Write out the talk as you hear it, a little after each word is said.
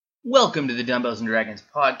Welcome to the Dumbbells and Dragons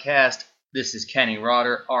podcast. This is Kenny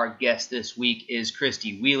Rotter. Our guest this week is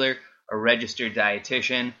Christi Wheeler, a registered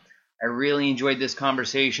dietitian. I really enjoyed this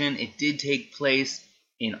conversation. It did take place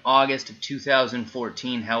in August of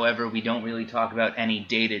 2014. However, we don't really talk about any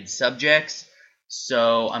dated subjects,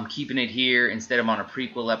 so I'm keeping it here instead of on a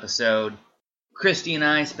prequel episode. Christi and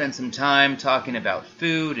I spent some time talking about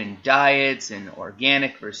food and diets and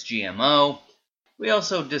organic versus GMO. We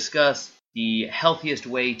also discuss the healthiest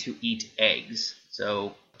way to eat eggs,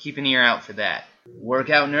 so keep an ear out for that.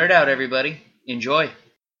 Workout nerd out, everybody. Enjoy.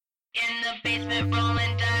 In the basement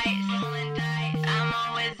rolling dice, I'm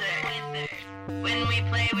a wizard. When we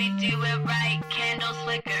play, we do it right. Candles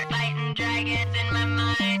flicker, fighting dragons in my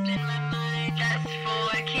mind. Just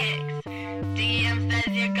for kicks. DM says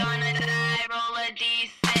you're gonna die. Roll a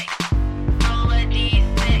d6. Roll a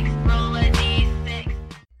d6. Roll a d6.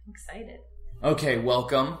 I'm excited. Okay,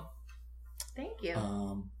 welcome. Thank you.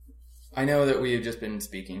 I know that we have just been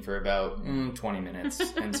speaking for about 20 minutes,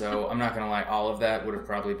 and so I'm not going to lie, all of that would have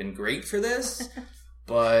probably been great for this,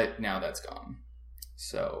 but now that's gone.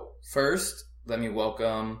 So, first, let me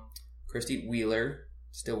welcome Christi Wheeler.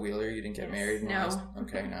 Still Wheeler? You didn't get married? No.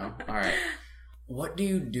 Okay, no. All right. What do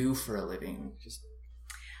you do for a living?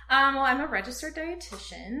 Well, I'm a registered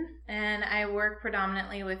dietitian, and I work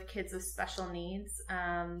predominantly with kids with special needs,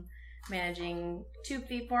 managing tube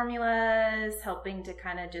feed formulas, helping to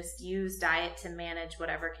kind of just use diet to manage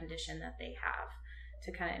whatever condition that they have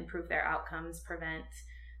to kind of improve their outcomes, prevent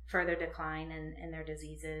further decline in their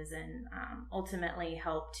diseases, and ultimately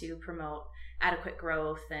help to promote adequate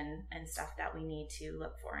growth and stuff that we need to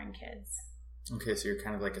look for in kids. Okay, so you're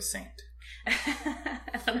kind of like a saint.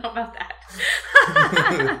 I don't know about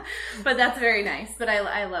that. But that's very nice. But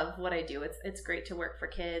I love what I do. It's great to work for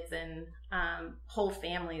kids and whole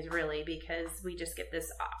families, really, because we just get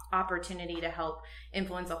this opportunity to help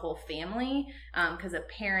influence a whole family, because a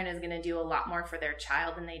parent is going to do a lot more for their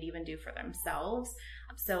child than they'd even do for themselves.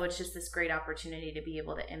 So it's just this great opportunity to be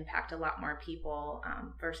able to impact a lot more people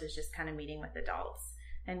versus just kind of meeting with adults.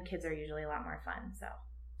 And kids are usually a lot more fun, so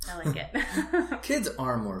I like it. Kids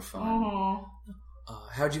are more fun. Mm-hmm.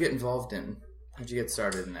 How'd you get involved in? How'd you get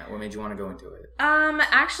started in that? What made you want to go into it?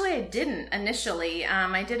 Actually, I didn't initially.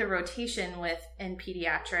 I did a rotation in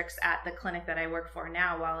pediatrics at the clinic that I work for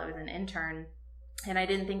now while I was an intern, and I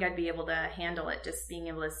didn't think I'd be able to handle it, just being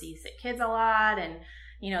able to see sick kids a lot and,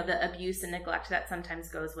 you know, the abuse and neglect that sometimes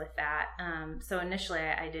goes with that. So initially,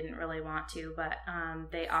 I didn't really want to, but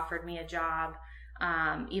they offered me a job,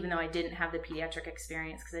 even though I didn't have the pediatric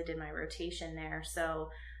experience because I did my rotation there. So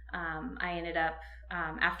I ended up,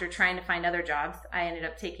 after trying to find other jobs, I ended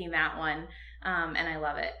up taking that one, and I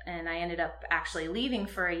love it. And I ended up actually leaving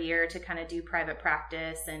for a year to kind of do private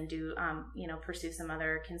practice and do, pursue some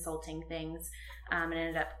other consulting things, and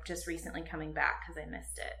ended up just recently coming back because I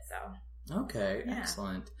missed it. So. Okay, yeah.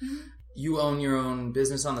 Excellent. You own your own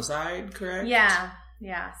business on the side, correct? Yeah.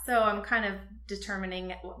 So I'm kind of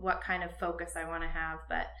determining what kind of focus I want to have,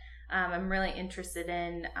 but I'm really interested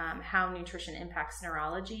in how nutrition impacts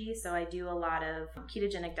neurology. So I do a lot of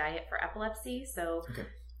ketogenic diet for epilepsy. So okay.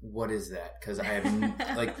 What is that? Because I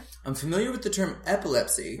have, I'm familiar with the term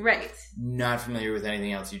epilepsy. Right. Not familiar with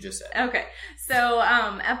anything else you just said. Okay. So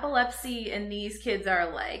epilepsy in these kids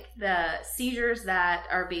are like the seizures that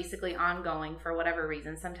are basically ongoing for whatever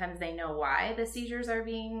reason. Sometimes they know why the seizures are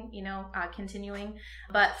being, continuing.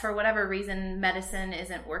 But for whatever reason, medicine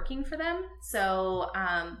isn't working for them. So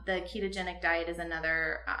the ketogenic diet is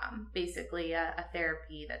another, basically a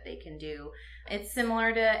therapy that they can do. It's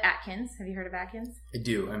similar to Atkins. Have you heard of Atkins? I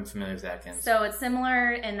do. I'm familiar with Atkins. So it's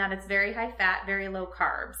similar in that it's very high fat, very low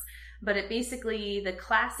carbs. But it basically, the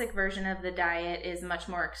classic version of the diet is much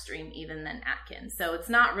more extreme even than Atkins. So it's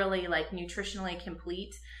not really like nutritionally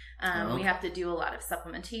complete. We have to do a lot of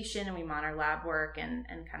supplementation and we monitor lab work and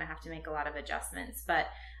kind of have to make a lot of adjustments. But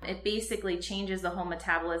it basically changes the whole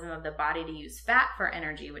metabolism of the body to use fat for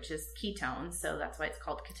energy, which is ketones. So that's why it's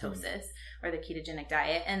called ketosis or the ketogenic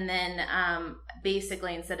diet. And then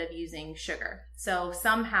basically instead of using sugar. So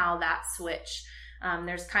somehow that switch,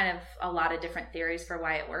 there's kind of a lot of different theories for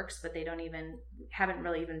why it works, but they haven't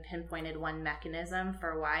really even pinpointed one mechanism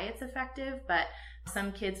for why it's effective. But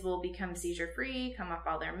some kids will become seizure-free, come off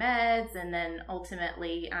all their meds, and then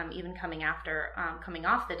ultimately, even coming off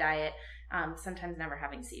the diet, sometimes never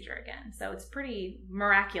having seizure again. So it's pretty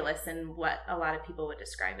miraculous in what a lot of people would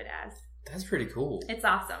describe it as. That's pretty cool. It's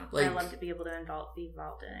awesome. I love to be able to be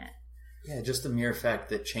involved in it. Yeah, just the mere fact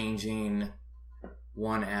that changing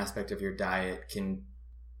one aspect of your diet can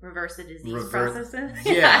reverse a disease processes.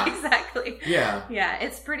 Yeah. Exactly. Yeah. Yeah,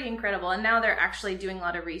 it's pretty incredible. And now they're actually doing a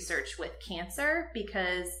lot of research with cancer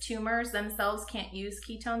because tumors themselves can't use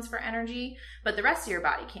ketones for energy, but the rest of your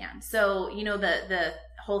body can. So, you know, the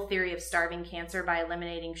whole theory of starving cancer by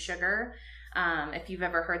eliminating sugar, if you've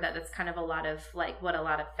ever heard that, that's kind of a lot of like what a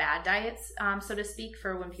lot of fad diets, so to speak,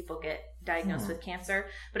 for when people get diagnosed with cancer.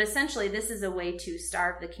 But essentially, this is a way to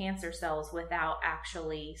starve the cancer cells without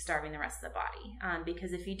actually starving the rest of the body.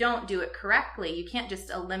 Because if you don't do it correctly, you can't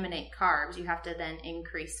just eliminate carbs. You have to then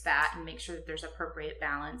increase fat and make sure that there's appropriate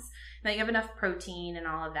balance, that you have enough protein and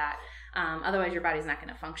all of that. Otherwise, your body's not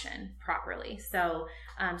going to function properly. So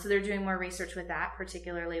they're doing more research with that,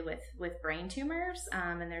 particularly with brain tumors.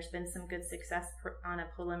 And there's been some good success on a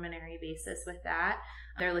preliminary basis with that.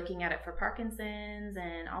 They're looking at it for Parkinson's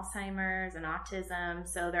and Alzheimer's and autism.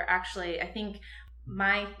 So they're actually, I think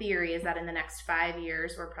my theory is that in the next 5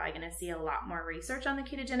 years, we're probably going to see a lot more research on the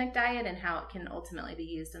ketogenic diet and how it can ultimately be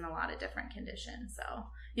used in a lot of different conditions. So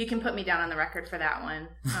you can put me down on the record for that one.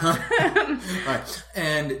 All right.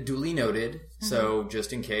 And duly noted. So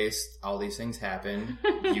just in case all these things happen,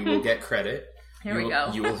 you will get credit. Here we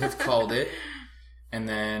go. You will have called it. And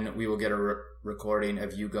then we will get a recording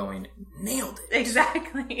of you going, nailed it.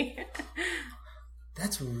 Exactly.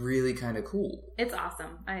 That's really kind of cool. It's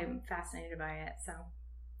awesome. I'm fascinated by it. So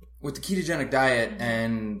with the ketogenic diet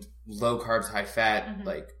and low carbs, high fat,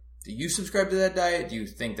 like, do you subscribe to that diet? Do you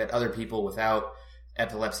think that other people without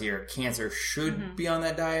epilepsy or cancer should be on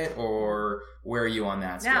that diet, or where are you on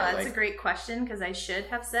that scale? Yeah, that's a great question, because I should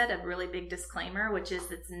have said a really big disclaimer, which is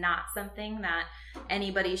it's not something that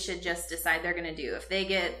anybody should just decide they're going to do. If they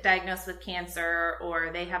get diagnosed with cancer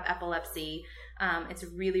or they have epilepsy, it's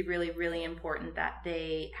really, really, really important that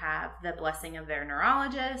they have the blessing of their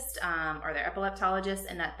neurologist or their epileptologist,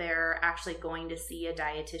 and that they're actually going to see a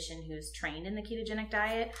dietitian who's trained in the ketogenic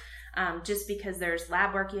diet. Just because there's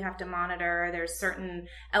lab work you have to monitor, there's certain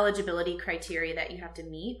eligibility criteria that you have to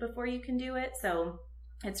meet before you can do it. So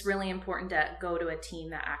it's really important to go to a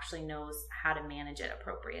team that actually knows how to manage it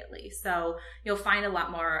appropriately. So you'll find a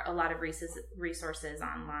lot of resources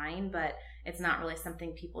online, but it's not really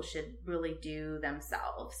something people should really do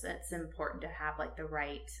themselves. It's important to have like the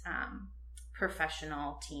right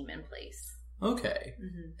professional team in place. Okay.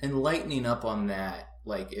 And lightening up on that,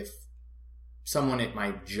 like if someone at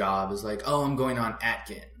my job is like, oh, I'm going on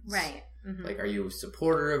Atkins. Right. Like, are you a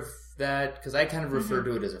supporter of that? Because I kind of refer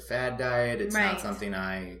to it as a fad diet. It's not something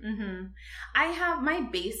I have my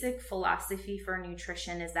basic philosophy for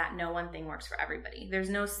nutrition is that no one thing works for everybody.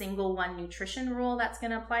 There's no single one nutrition rule that's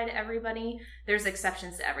going to apply to everybody. There's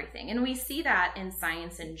exceptions to everything. And we see that in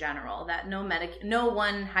science in general, that no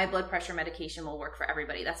one high blood pressure medication will work for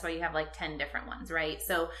everybody. That's why you have like 10 different ones, right?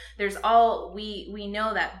 So there's we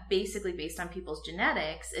know that basically based on people's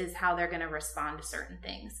genetics is how they're going to respond to certain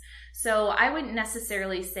things. So I wouldn't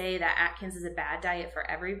necessarily say that Atkins is a bad diet for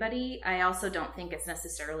everybody. I also don't think it's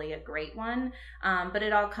necessarily a great one, but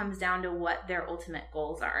it all comes down to what their ultimate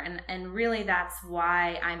goals are. And really that's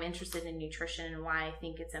why I'm interested in nutrition and why I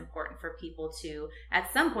think it's important for people to,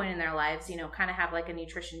 at some point in their lives, kind of have like a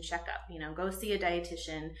nutrition checkup, go see a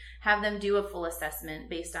dietitian, have them do a full assessment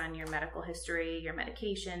based on your medical history, your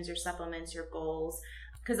medications, your supplements, your goals.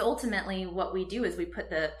 Because ultimately what we do is we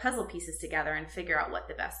put the puzzle pieces together and figure out what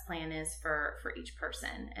the best plan is for each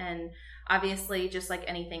person. And obviously, just like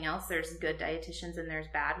anything else, there's good dietitians and there's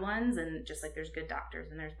bad ones. And just like there's good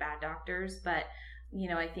doctors and there's bad doctors. But,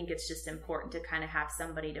 I think it's just important to kind of have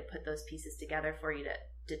somebody to put those pieces together for you to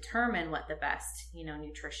determine what the best,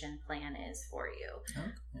 nutrition plan is for you.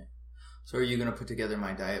 Okay. So are you going to put together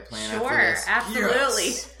my diet plan Sure, after this?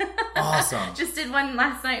 Absolutely. Yes. Awesome. Just did one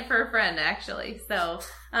last night for a friend, actually. So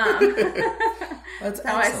that's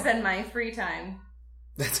how I spend my free time.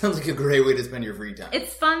 That sounds like a great way to spend your free time.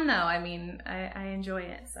 It's fun, though. I mean, I enjoy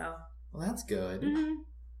it. So. Well, that's good.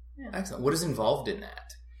 Yeah. Excellent. What is involved in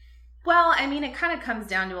that? Well, I mean, it kind of comes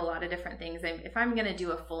down to a lot of different things. If I'm going to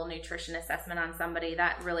do a full nutrition assessment on somebody,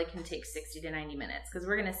 that really can take 60 to 90 minutes because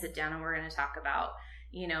we're going to sit down and we're going to talk about,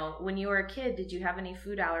 when you were a kid, did you have any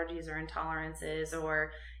food allergies or intolerances,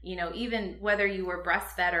 or, even whether you were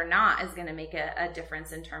breastfed or not is going to make a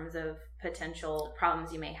difference in terms of potential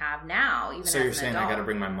problems you may have now. Even so as you're an saying adult. I got to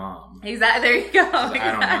bring my mom. Exactly. There you go.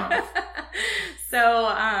 I don't know. So,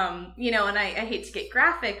 and I hate to get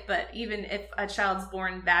graphic, but even if a child's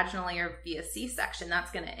born vaginally or via C-section,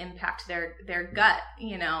 that's going to impact their gut,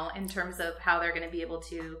 in terms of how they're going to be able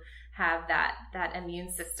to have that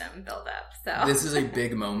immune system build up. So this is a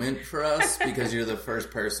big moment for us because you're the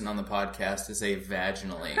first person on the podcast to say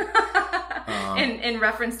vaginally. In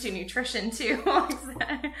reference to nutrition too.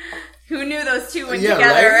 Who knew those two went Yeah,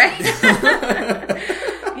 together, right?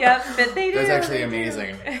 Yep, but they do. That's actually they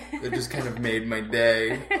amazing. do. It just kind of made my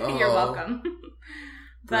day. Oh, You're welcome.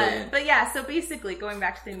 brilliant. But yeah, so basically going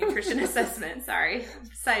back to the nutrition assessment, sorry,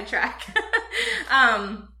 sidetrack.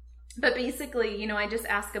 But basically, I just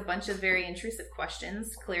ask a bunch of very intrusive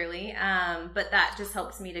questions, clearly. But that just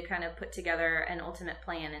helps me to kind of put together an ultimate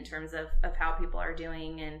plan in terms of how people are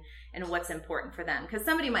doing and what's important for them. Because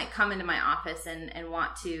somebody might come into my office and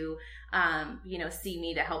want to, see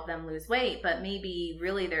me to help them lose weight. But maybe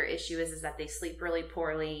really their issue is that they sleep really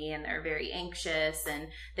poorly and they're very anxious and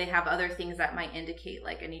they have other things that might indicate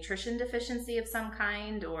like a nutrition deficiency of some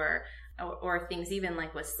kind or things even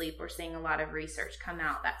like with sleep. We're seeing a lot of research come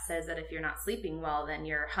out that says that if you're not sleeping well, then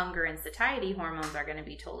your hunger and satiety hormones are going to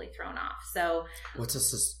be totally thrown off. So what's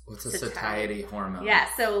a satiety hormone? Yeah,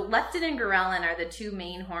 so leptin and ghrelin are the two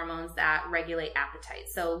main hormones that regulate appetite.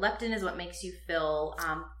 So leptin is what makes you feel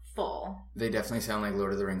full. They definitely sound like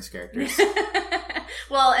Lord of the Rings characters.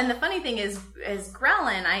 Well, and the funny thing is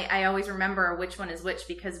ghrelin, I always remember which one is which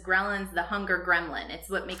becauseghrelin's the hunger gremlin. It's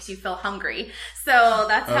what makes you feel hungry. So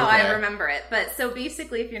that's how I remember it. But so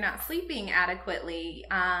basically, if you're not sleeping adequately,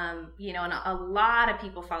 and a lot of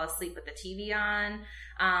people fall asleep with the TV on,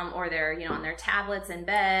 or they're, on their tablets in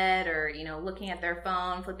bed or, looking at their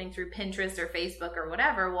phone, flipping through Pinterest or Facebook or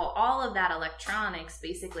whatever. Well, all of that electronics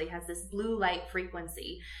basically has this blue light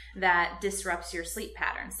frequency that disrupts your sleep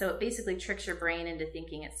pattern. So it basically tricks your brain into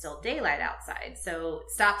thinking it's still daylight outside. So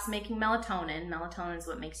it stops making melatonin. Melatonin is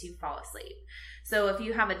what makes you fall asleep. So if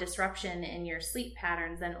you have a disruption in your sleep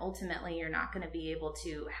patterns, then ultimately you're not going to be able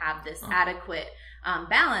to have this adequate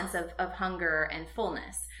balance of hunger and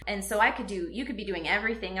fullness. And so you could be doing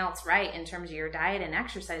everything else right in terms of your diet and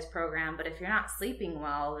exercise program, but if you're not sleeping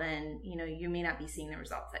well, then, you may not be seeing the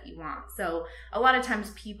results that you want. So a lot of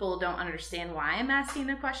times people don't understand why I'm asking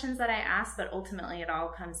the questions that I ask, but ultimately it all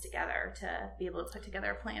comes together to be able to put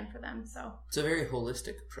together a plan for them. So it's a very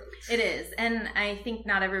holistic approach. It is. And I think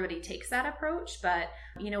not everybody takes that approach, but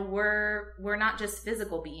we're not just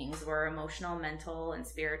physical beings. We're emotional, mental, and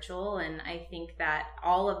spiritual. And I think that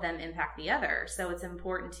all of them impact the other. So it's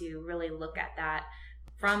important to really look at that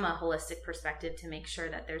from a holistic perspective to make sure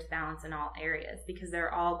that there's balance in all areas because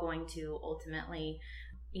they're all going to ultimately,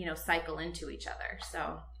 cycle into each other.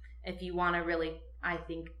 So if you want to really, I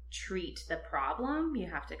think, treat the problem, you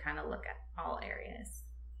have to kind of look at all areas.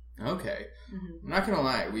 Okay. I'm not going to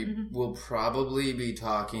lie. We will probably be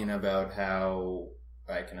talking about how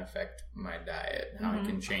I can affect my diet, how I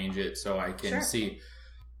can change it so I can see.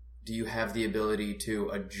 Do you have the ability to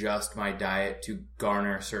adjust my diet to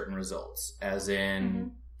garner certain results? As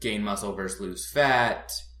in gain muscle versus lose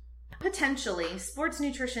fat? Potentially. Sports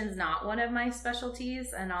nutrition is not one of my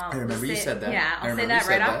specialties. And I remember you said that. Yeah, I'll say that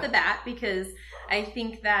right off the bat because I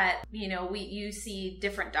think that, you see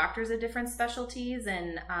different doctors of different specialties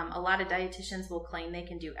and a lot of dietitians will claim they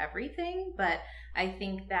can do everything. But I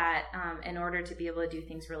think that in order to be able to do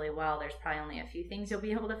things really well, there's probably only a few things you'll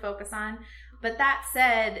be able to focus on. But that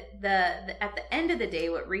said, at the end of the day,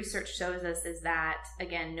 what research shows us is that,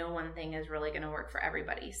 again, no one thing is really going to work for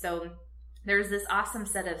everybody. So there's this awesome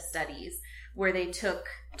set of studies where they took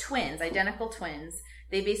twins, identical twins.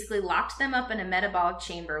 They basically locked them up in a metabolic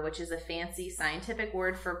chamber, which is a fancy scientific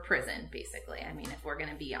word for prison, basically. I mean, if we're going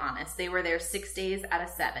to be honest. They were there 6 days out of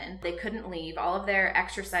 7. They couldn't leave. All of their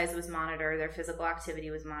exercise was monitored. Their physical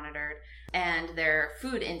activity was monitored. And their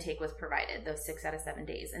food intake was provided those 6 out of 7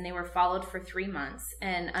 days. And they were followed for 3 months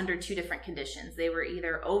and under 2 different conditions. They were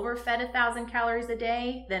either overfed 1,000 calories a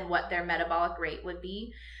day than what their metabolic rate would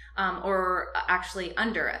be, or actually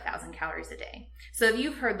under 1,000 calories a day. So if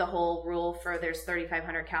you've heard the whole rule for there's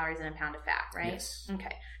 3,500 calories in a pound of fat, right? Yes.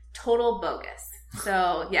 Okay. Total bogus.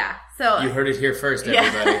 So, yeah. So you heard it here first,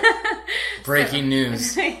 everybody. Breaking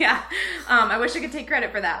news. Yeah. I wish I could take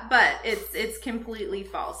credit for that, but it's completely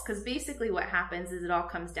false because basically what happens is it all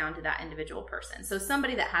comes down to that individual person. So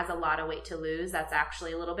somebody that has a lot of weight to lose, that's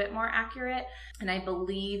actually a little bit more accurate. And I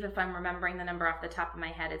believe if I'm remembering the number off the top of my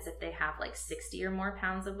head, it's if they have like 60 or more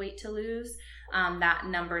pounds of weight to lose. That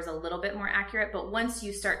number is a little bit more accurate. But once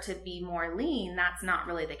you start to be more lean, that's not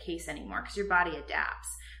really the case anymore because your body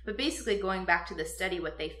adapts. But basically going back to the study,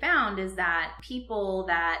 what they found is that people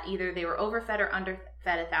that either they were overfed or underfed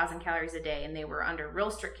 1,000 calories a day and they were under real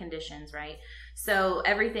strict conditions, right? So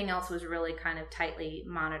everything else was really kind of tightly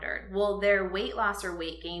monitored. Well, their weight loss or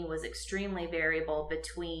weight gain was extremely variable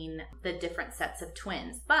between the different sets of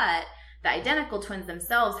twins, but The identical twins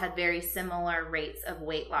themselves had very similar rates of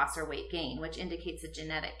weight loss or weight gain, which indicates a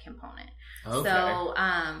genetic component.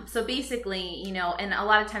 Okay. So basically, you know, and a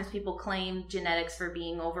lot of times people claim genetics for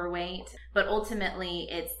being overweight, but ultimately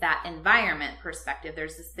it's that environment perspective.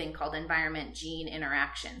 There's this thing called environment gene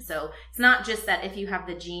interaction. So it's not just that if you have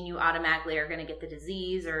the gene, you automatically are going to get the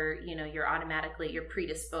disease, or, you know, you're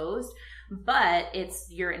predisposed, but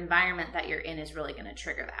it's your environment that you're in is really going to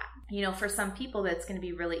trigger that. You know, for some people, that's going to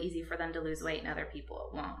be really easy for them to lose weight, and other people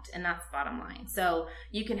it won't. And that's the bottom line. So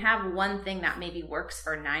you can have one thing that maybe works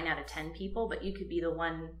for 9 out of 10 people, but you could be the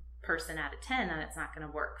one person out of 10 that it's not going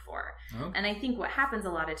to work for. Okay. And I think what happens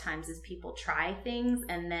a lot of times is people try things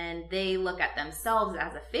and then they look at themselves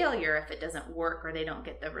as a failure if it doesn't work or they don't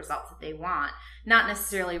get the results that they want, not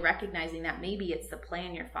necessarily recognizing that maybe it's the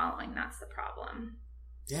plan you're following that's the problem.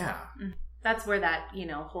 Yeah. That's where that, you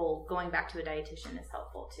know, whole going back to a dietitian is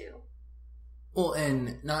helpful too. Well,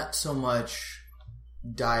 and not so much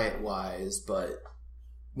diet-wise, but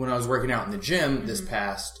when I was working out in the gym this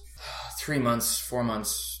past 3 months, 4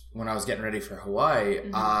 months, when I was getting ready for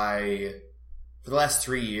Hawaii, for the last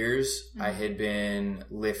 3 years, I had been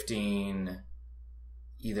lifting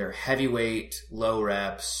either heavyweight, low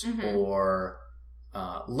reps, or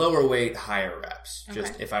lower weight, higher reps. Okay.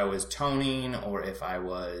 Just if I was toning or if I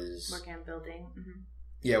was working on building.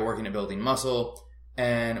 Yeah, working at building muscle.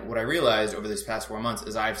 And what I realized over this past 4 months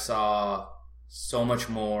is I've saw so much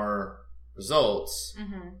more results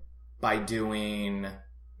by doing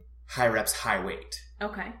high reps, high weight.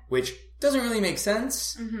 Okay. Which doesn't really make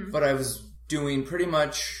sense, but I was doing pretty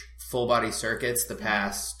much full body circuits the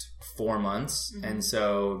past 4 months, and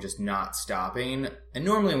so just not stopping. And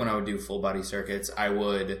normally when I would do full body circuits, I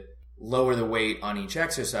would lower the weight on each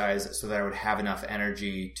exercise so that I would have enough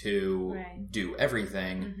energy to do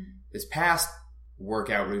everything. This past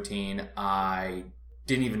workout routine, I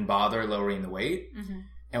didn't even bother lowering the weight.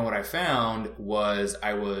 And what I found was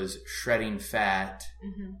I was shredding fat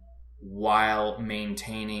while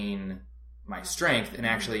maintaining my strength and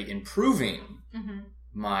actually improving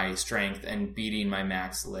my strength and beating my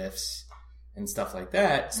max lifts and stuff like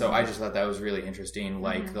that. So I just thought that was really interesting.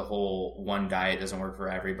 Like the whole one diet doesn't work for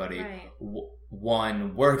everybody.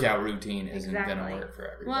 One workout routine isn't going to work for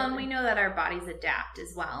everybody. Well, and we know that our bodies adapt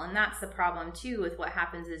as well. And that's the problem too with what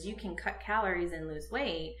happens is you can cut calories and lose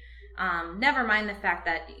weight. Never mind the fact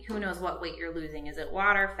that who knows what weight you're losing. Is it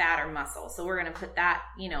water, fat, or muscle? So we're going to put that,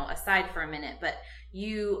 you know, aside for a minute. But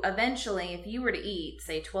you eventually, if you were to eat,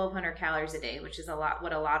 say 1,200 calories a day, which is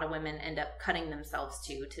what a lot of women end up cutting themselves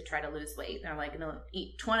to try to lose weight. They're like, no,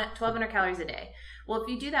 eat 1,200 calories a day. Well, if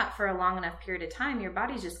you do that for a long enough period of time, your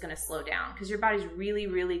body's just going to slow down because your body's really,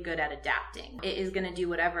 really good at adapting. It is going to do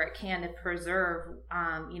whatever it can to preserve,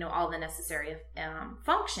 you know, all the necessary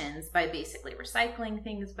functions by basically recycling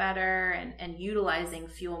things better and utilizing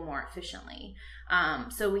fuel more efficiently.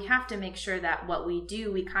 So we have to make sure that what we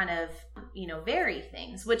do, we kind of, you know, vary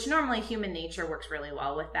things, which normally human nature works really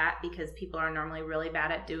well with that because people are normally really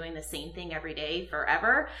bad at doing the same thing every day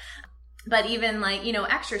forever. But even like, you know,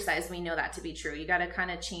 exercise, we know that to be true. You got to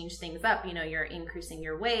kind of change things up. You know, you're increasing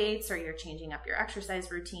your weights or you're changing up your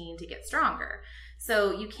exercise routine to get stronger.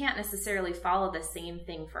 So you can't necessarily follow the same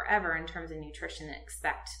thing forever in terms of nutrition and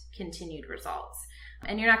expect continued results.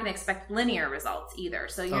 And you're not going to expect linear results either.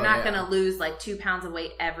 So you're not going to lose like 2 pounds of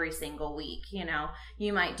weight every single week. You know,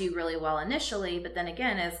 you might do really well initially, but then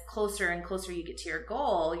again, as closer and closer you get to your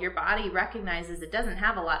goal, your body recognizes it doesn't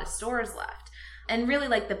have a lot of stores left. And really,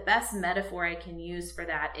 like, the best metaphor I can use for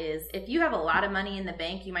that is if you have a lot of money in the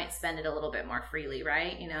bank, you might spend it a little bit more freely,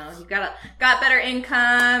 right? You know, you've got better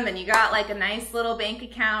income and you got like a nice little bank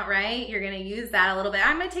account, right? You're going to use that a little bit.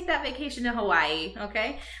 I might take that vacation to Hawaii,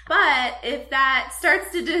 okay? But if that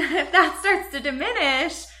starts to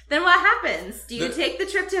diminish, then what happens? Do you take the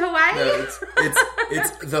trip to Hawaii? No,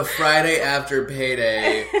 it's the Friday after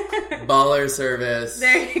payday, baller service,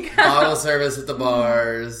 there you go. Bottle service at the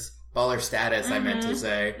bars. Baller status, I meant to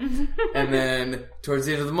say. And then towards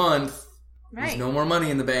the end of the month, there's no more money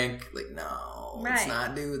in the bank. Like, no, let's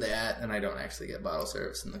not do that. And I don't actually get bottle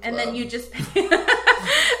service in the club. And then you just pay,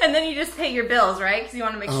 your bills, right? Because you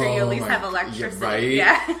want to make sure you at least have electricity.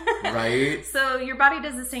 Right. So your body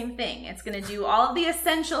does the same thing. It's going to do all of the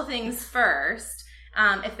essential things first.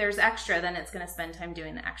 If there's extra, then it's going to spend time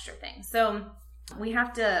doing the extra things. So we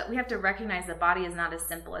have to recognize the body is not as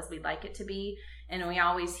simple as we'd like it to be. And we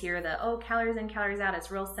always hear calories in, calories out,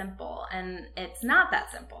 it's real simple. And it's not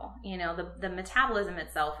that simple. You know, the metabolism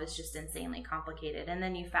itself is just insanely complicated. And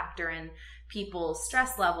then you factor in people's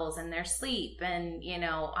stress levels and their sleep and,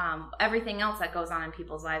 everything else that goes on in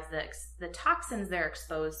people's lives, the toxins they're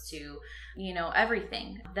exposed to,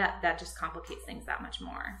 everything that just complicates things that much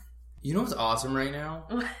more. You know what's awesome right now?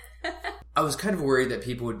 I was kind of worried that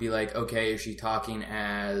people would be like, okay, is she talking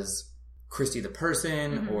as Christi the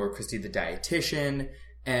person or Christi the dietitian?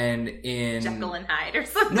 And in Jekyll and Hyde or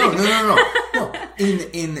something. No.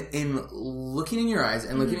 In looking in your eyes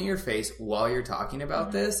and looking at your face while you're talking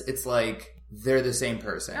about this, it's like they're the same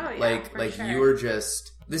person. Oh, yeah, like sure. you are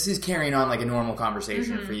just, this is carrying on like a normal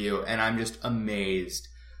conversation for you, and I'm just amazed.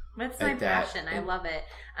 That's my passion. I love it.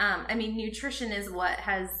 Nutrition is what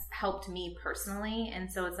has helped me personally,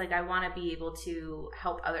 and so it's like I want to be able to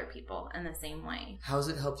help other people in the same way. How's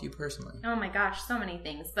it helped you personally? Oh my gosh, so many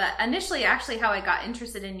things. But initially, actually, how I got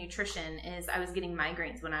interested in nutrition is I was getting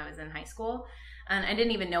migraines when I was in high school, and I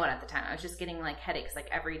didn't even know it at the time. I was just getting like headaches like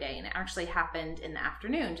every day, and it actually happened in the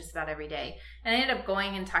afternoon just about every day. And I ended up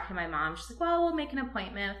going and talking to my mom. She's like, well, we'll make an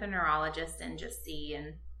appointment with a neurologist and just see,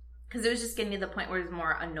 and because it was just getting to the point where it was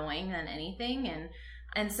more annoying than anything.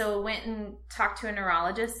 And so I went and talked to a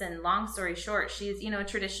neurologist, and long story short, she's, a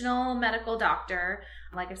traditional medical doctor.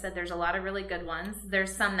 Like I said, there's a lot of really good ones.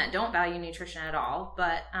 There's some that don't value nutrition at all,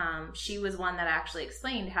 but she was one that actually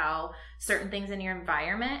explained how certain things in your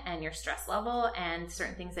environment and your stress level and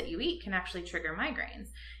certain things that you eat can actually trigger migraines.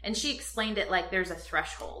 And she explained it like there's a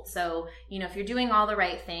threshold. So, if you're doing all the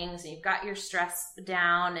right things and you've got your stress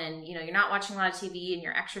down and, you're not watching a lot of TV and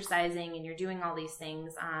you're exercising and you're doing all these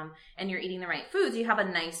things and you're eating the right foods, you have a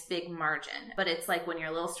nice big margin. But it's like when you're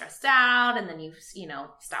a little stressed out and then you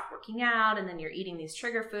stop working out and then you're eating these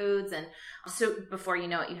trigger foods, and so before you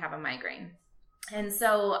know it, you have a migraine. And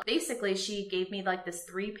so basically she gave me like this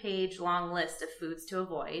 3-page long list of foods to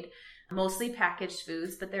avoid, mostly packaged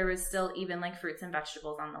foods, but there was still even like fruits and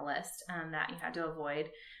vegetables on the list that you had to avoid.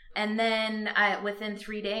 And then within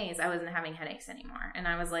 3 days, I wasn't having headaches anymore. And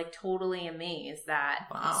I was like totally amazed that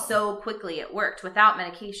so quickly it worked without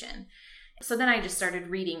medication. So then I just started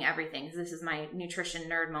reading everything. This is my nutrition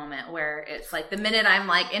nerd moment where it's like the minute I'm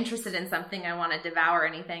like interested in something, I want to devour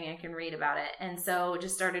anything I can read about it. And so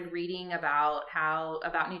just started reading about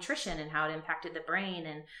nutrition and how it impacted the brain,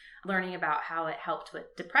 and learning about how it helped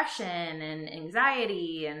with depression and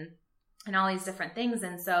anxiety and all these different things.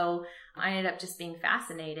 And so I ended up just being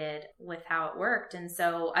fascinated with how it worked. And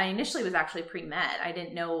so I initially was actually pre-med. I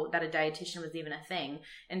didn't know that a dietitian was even a thing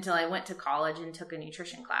until I went to college and took a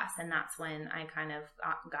nutrition class. And that's when I kind of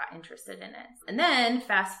got interested in it. And then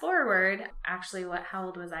fast forward, actually, how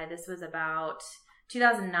old was I? This was about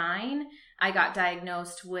 2009. I got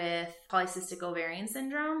diagnosed with polycystic ovarian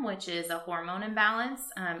syndrome, which is a hormone imbalance.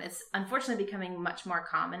 It's unfortunately becoming much more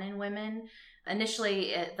common in women.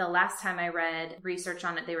 Initially, the last time I read research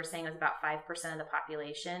on it, they were saying it was about 5% of the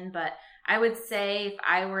population. But I would say if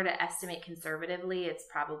I were to estimate conservatively, it's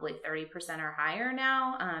probably 30% or higher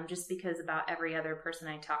now, just because about every other person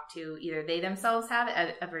I talk to, either they themselves have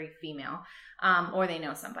it, every female, or they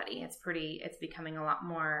know somebody. It's becoming a lot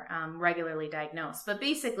more regularly diagnosed. But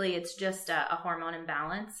basically, it's just a hormone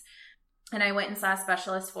imbalance. And I went and saw a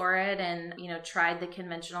specialist for it and, tried the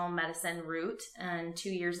conventional medicine route. And 2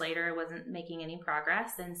 years later, I wasn't making any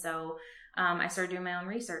progress. And so I started doing my own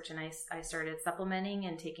research, and I started supplementing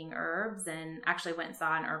and taking herbs, and actually went and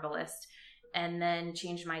saw an herbalist, and then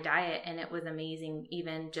changed my diet. And it was amazing,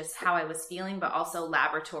 even just how I was feeling, but also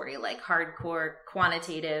laboratory, like hardcore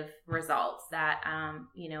quantitative results that, I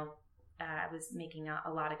was making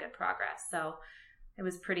a lot of good progress. So it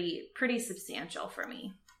was pretty substantial for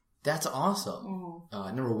me. That's awesome.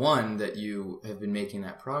 Number one, that you have been making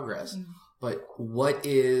that progress. But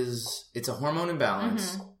it's a hormone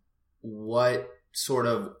imbalance.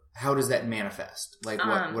 How does that manifest? Like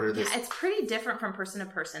what are the... Yeah, it's pretty different from person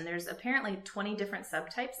to person. There's apparently 20 different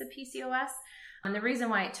subtypes of PCOS. And the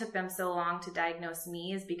reason why it took them so long to diagnose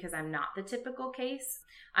me is because I'm not the typical case.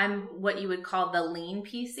 I'm what you would call the lean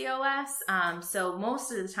PCOS. So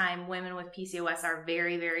most of the time, women with PCOS are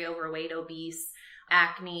very, very overweight, obese,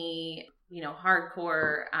 acne,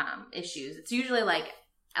 hardcore issues. It's usually like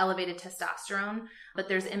elevated testosterone, but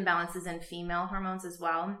there's imbalances in female hormones as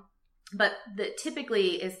well. But that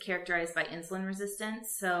typically is characterized by insulin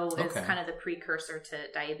resistance. So it's kind of the precursor to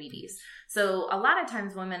diabetes. So a lot of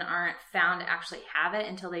times women aren't found to actually have it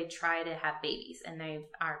until they try to have babies, and they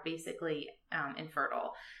are basically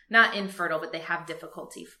infertile. Not infertile, but they have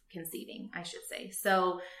difficulty conceiving, I should say.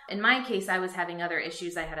 So in my case, I was having other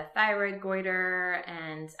issues. I had a thyroid goiter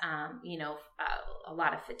and, a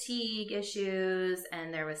lot of fatigue issues,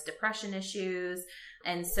 and there was depression issues.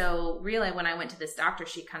 And so really when I went to this doctor,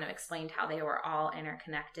 she kind of explained how they were all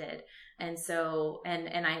interconnected. And so,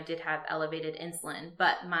 and I did have elevated insulin,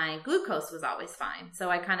 but my glucose was always fine.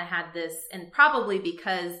 So I kind of had this, and probably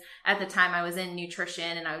because at the time I was in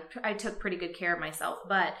nutrition and I took pretty good care of myself,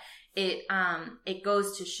 but it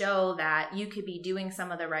goes to show that you could be doing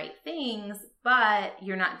some of the right things, but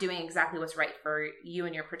you're not doing exactly what's right for you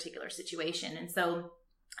in your particular situation. And so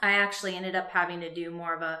I actually ended up having to do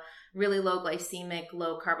more of a really low glycemic,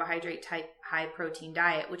 low carbohydrate type, high protein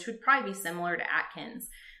diet, which would probably be similar to Atkins.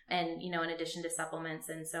 And, in addition to supplements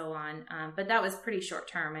and so on. But that was pretty short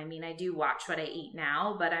term. I mean, I do watch what I eat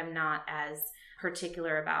now, but I'm not as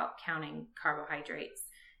particular about counting carbohydrates.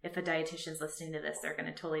 If a dietitian's listening to this, they're going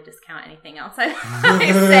to totally discount anything else I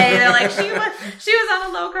say. They're like, she was on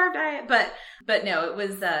a low carb diet, but no,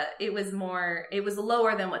 it was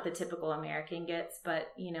lower than what the typical American gets, but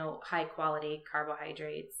high quality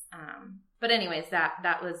carbohydrates. But anyways,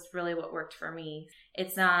 that was really what worked for me.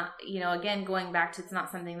 It's not, again, going back to, it's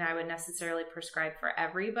not something that I would necessarily prescribe for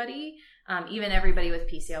everybody. Even everybody with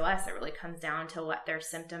PCOS, it really comes down to what their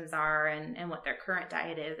symptoms are and what their current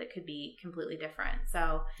diet is. It could be completely different.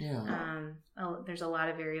 So, there's a lot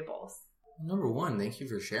of variables. Number one, thank you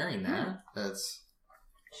for sharing that. That's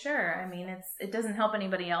sure. I mean, it doesn't help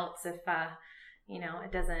anybody else if,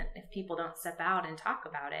 if people don't step out and talk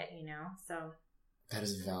about it, so. That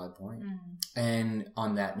is a valid point. Mm-hmm. And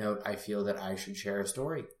on that note, I feel that I should share a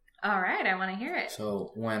story. All right. I want to hear it.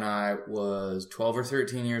 So when I was 12 or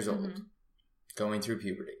 13 years old, going through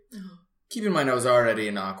puberty, keep in mind I was already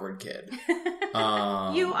an awkward kid.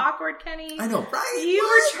 You awkward Kenny. I know, right? You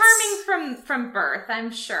were charming from birth,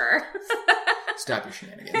 I'm sure. Stop your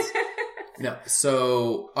shenanigans. No,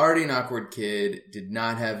 so already an awkward kid, did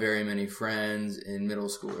not have very many friends in middle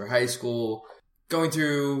school or high school. Going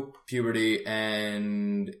through puberty,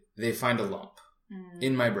 and they find a lump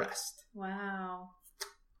in my breast. Wow.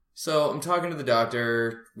 So I'm talking to the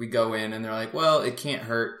doctor. We go in, and they're like, well, it can't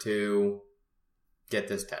hurt to get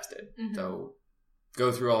this tested. Mm-hmm. So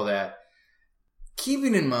go through all that.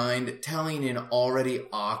 Keeping in mind, telling an already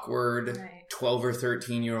awkward 12 or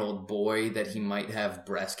 13-year-old boy that he might have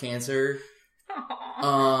breast cancer.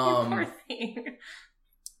 Aww, you poor thing.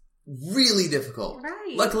 Really difficult.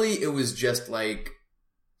 Right. Luckily, it was just like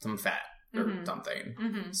some fat or something.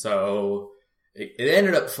 Mm-hmm. So it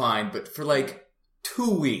ended up fine, but for like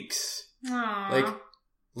 2 weeks, like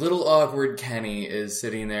little awkward Kenny is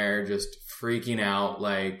sitting there just freaking out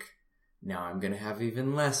like, now I'm going to have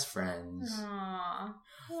even less friends. Aww.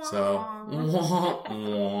 So,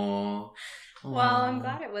 well, I'm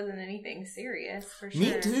glad it wasn't anything serious for sure.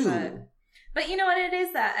 Me too. But you know what, it is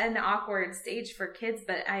an awkward stage for kids,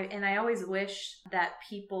 but I always wish that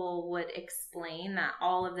people would explain that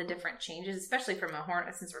all of the different changes, especially from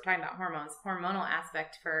since we're talking about hormonal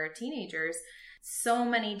aspect for teenagers, so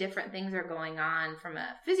many different things are going on from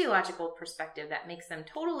a physiological perspective that makes them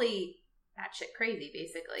totally batshit crazy,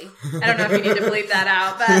 basically. I don't know if you need to bleep that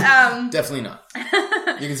out, but definitely not.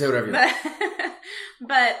 You can say whatever you want.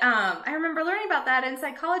 But I remember learning about that in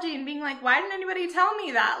psychology and being like, why didn't anybody tell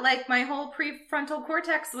me that? Like, my whole prefrontal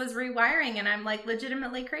cortex was rewiring, and I'm like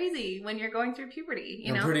legitimately crazy when you're going through puberty.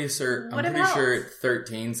 I'm pretty sure at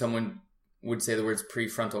 13 someone would say the words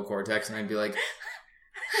prefrontal cortex, and I'd be like,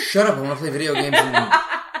 shut up! I want to play video games and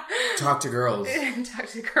talk to girls. Talk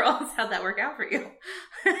to girls. How'd that work out for you?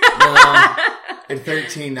 At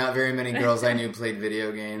 13, not very many girls I knew played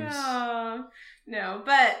video games. No,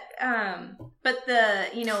 but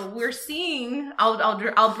we're seeing.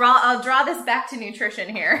 I'll draw this back to nutrition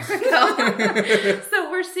here.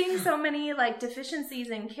 So we're seeing so many like deficiencies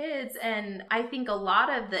in kids, and I think a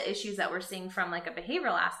lot of the issues that we're seeing from like a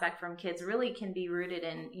behavioral aspect from kids really can be rooted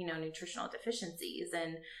in nutritional deficiencies.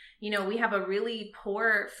 And we have a really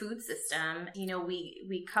poor food system.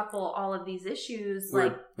 We couple all of these issues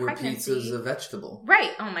like pregnancy. Pizza's a vegetable.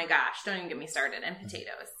 Right. Oh my gosh. Don't even get me started. And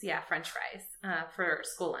potatoes. Yeah. French fries for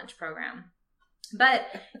school lunch program. But,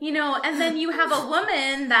 and then you have a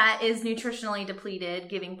woman that is nutritionally depleted,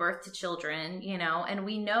 giving birth to children, and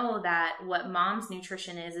we know that what mom's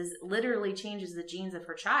nutrition is literally changes the genes of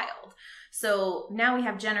her child. So now we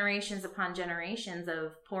have generations upon generations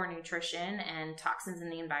of poor nutrition and toxins in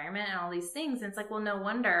the environment and all these things. And it's like, well, no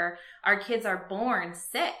wonder our kids are born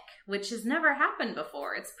sick, which has never happened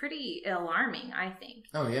before. It's pretty alarming, I think.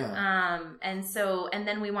 Oh, yeah. And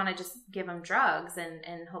then we want to just give them drugs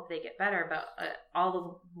and hope they get better, but all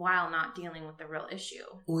the while not dealing with the real issue.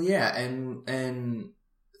 Well, yeah. And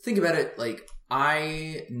think about it. Like,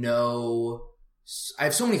 I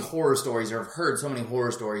have so many horror stories, or I've heard so many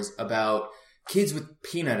horror stories about kids with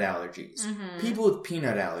peanut allergies. Mm-hmm. People with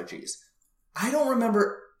peanut allergies. I don't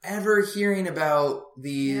remember ever hearing about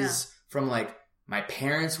these from like my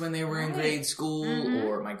parents when they were in grade school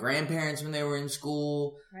or my grandparents when they were in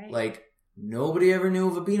school. Right. Like, nobody ever knew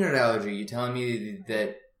of a peanut allergy. You telling me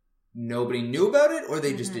that nobody knew about it, or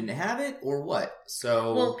they just didn't have it, or what?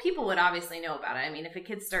 So, well, people would obviously know about it. I mean, if a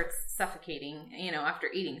kid starts suffocating, after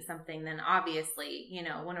eating something, then obviously,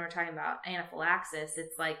 when we're talking about anaphylaxis,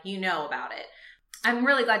 it's like, about it. I'm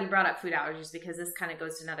really glad you brought up food allergies, because this kind of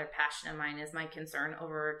goes to another passion of mine, is my concern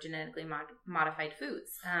over genetically modified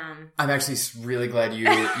foods. I'm actually really glad you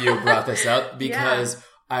brought this up, because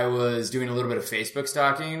I was doing a little bit of Facebook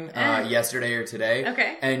stalking yesterday or today.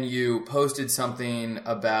 Okay. And you posted something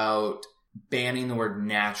about banning the word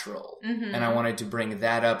natural. And I wanted to bring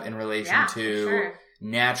that up in relation to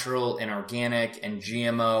natural and organic and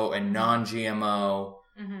GMO and non-GMO.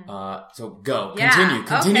 So go. Continue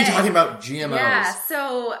talking about GMOs. Yeah,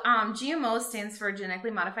 so GMO stands for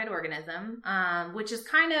genetically modified organism, which is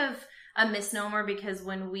kind of a misnomer, because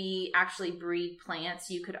when we actually breed plants,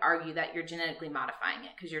 you could argue that you're genetically modifying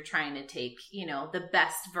it, because you're trying to take, the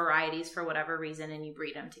best varieties for whatever reason, and you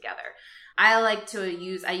breed them together. I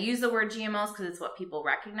use the word GMOs because it's what people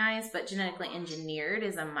recognize, but genetically engineered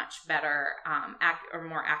is a much better or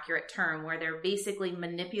more accurate term, where they're basically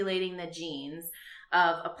manipulating the genes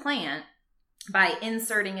of a plant by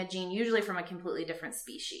inserting a gene, usually from a completely different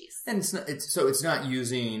species. And it's not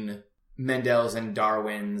using Mendel's and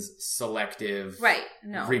Darwin's selective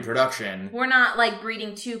reproduction. We're not like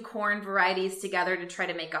breeding two corn varieties together to try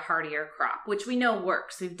to make a hardier crop, which we know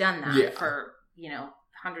works. We've done that for,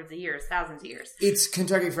 hundreds of years, thousands of years. It's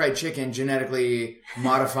Kentucky Fried Chicken genetically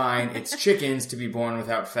modifying its chickens to be born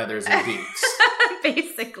without feathers and beaks.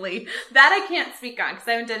 Basically. That I can't speak on because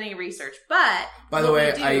I haven't done any research. But by the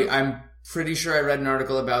way, I'm pretty sure I read an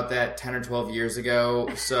article about that 10 or 12 years ago,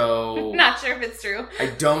 so not sure if it's true. I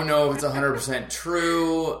don't know if it's 100%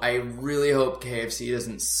 true. I really hope KFC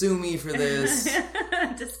doesn't sue me for this.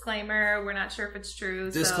 Disclaimer, we're not sure if it's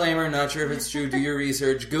true. Disclaimer, not sure if it's true. Do your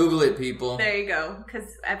research. Google it, people. There you go, because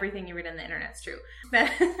everything you read on the internet's true.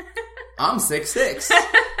 I'm 6'6".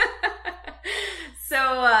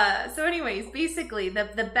 So anyways, basically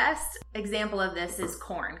the best example of this is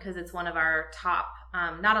corn, because it's one of our top,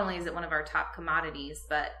 not only is it one of our top commodities,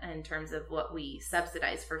 but in terms of what we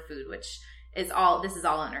subsidize for food, which is this is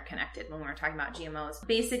all interconnected when we're talking about GMOs.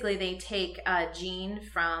 Basically, they take a gene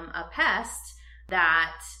from a pest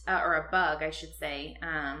that, or a bug, I should say,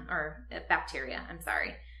 or a bacteria,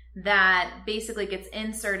 that basically gets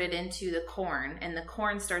inserted into the corn, and the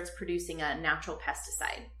corn starts producing a natural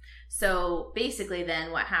pesticide. So basically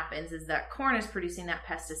then what happens is that corn is producing that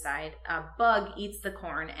pesticide, a bug eats the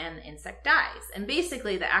corn, and the insect dies. And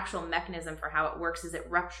basically the actual mechanism for how it works is it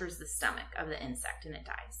ruptures the stomach of the insect and it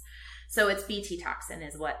dies. So it's Bt toxin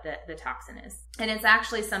is what the toxin is. And it's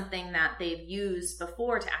actually something that they've used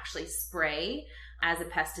before to actually spray as a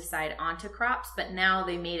pesticide onto crops, but now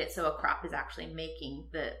they made it so a crop is actually making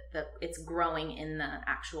it's growing in the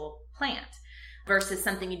actual plant versus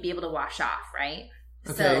something you'd be able to wash off, right?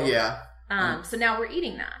 Okay, So now we're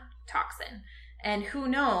eating that toxin. And who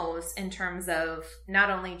knows, in terms of not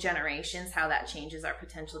only generations, how that changes our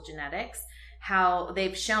potential genetics, how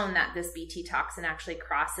they've shown that this Bt toxin actually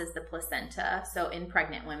crosses the placenta, so in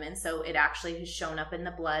pregnant women. So it actually has shown up in the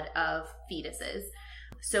blood of fetuses.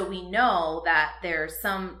 So we know that there's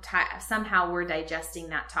somehow we're digesting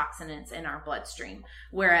that toxin and it's in our bloodstream.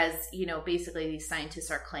 Whereas, basically these scientists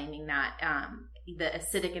are claiming that the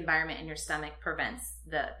acidic environment in your stomach prevents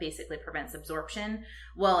absorption.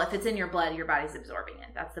 Well, if it's in your blood, your body's absorbing it.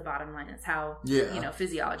 That's the bottom line. That's how,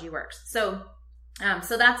 physiology works. So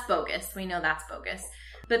that's bogus. We know that's bogus.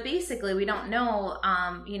 But basically, we don't know,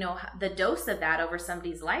 the dose of that over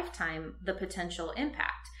somebody's lifetime, the potential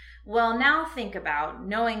impact. Well, now think about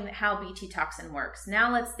knowing how Bt toxin works.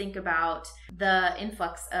 Now let's think about the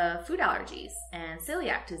influx of food allergies and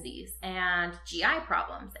celiac disease and GI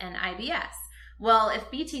problems and IBS. Well,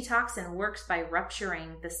 if Bt toxin works by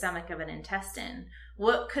rupturing the stomach of an intestine,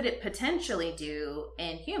 what could it potentially do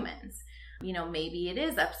in humans? Maybe it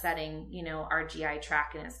is upsetting, our GI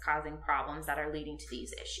tract, and it's causing problems that are leading to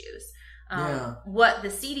these issues. What the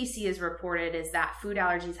CDC has reported is that food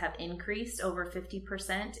allergies have increased over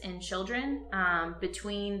 50% in children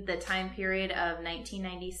between the time period of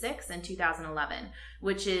 1996 and 2011,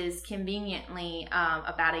 which is conveniently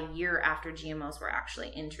about a year after GMOs were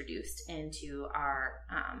actually introduced into our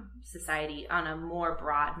society on a more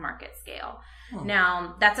broad market scale.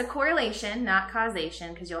 Now, that's a correlation, not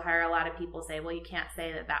causation, because you'll hear a lot of people say, well, you can't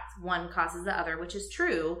say that that's one causes the other, which is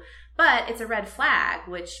true. But it's a red flag,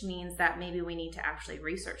 which means that maybe we need to actually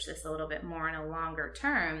research this a little bit more in a longer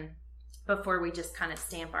term before we just kind of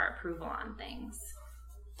stamp our approval on things.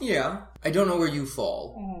 Yeah. I don't know where you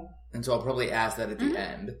fall. And so I'll probably ask that at the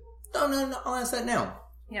end. No, I'll ask that now.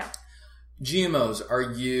 Yeah. GMOs,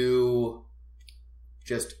 are you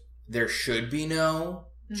just, there should be no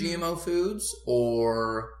GMO foods?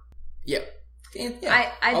 Or,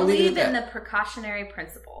 I believe in the precautionary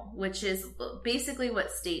principle, which is basically what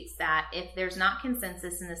states that if there's not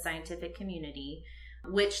consensus in the scientific community,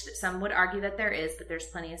 which some would argue that there is, but there's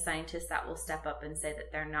plenty of scientists that will step up and say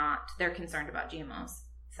that they're concerned about GMOs.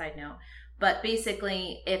 Side note. But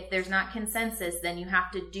basically, if there's not consensus, then you have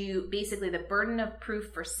to do, basically the burden of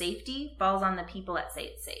proof for safety falls on the people that say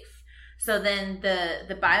it's safe. So then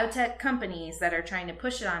the biotech companies that are trying to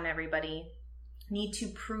push it on everybody need to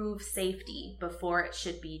prove safety before it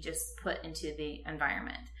should be just put into the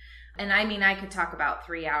environment. And I mean, I could talk about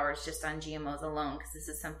 3 hours just on GMOs alone, because this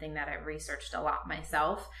is something that I've researched a lot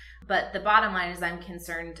myself. But the bottom line is I'm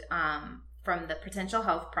concerned from the potential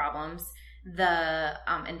health problems, the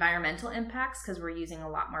environmental impacts, because we're using a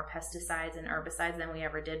lot more pesticides and herbicides than we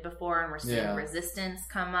ever did before, and we're seeing resistance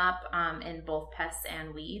come up in both pests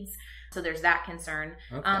and weeds. So there's that concern.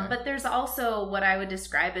 Okay. But there's also what I would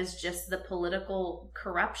describe as just the political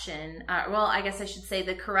corruption. I guess I should say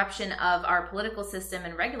the corruption of our political system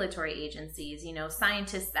and regulatory agencies. You know,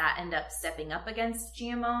 scientists that end up stepping up against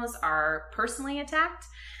GMOs are personally attacked,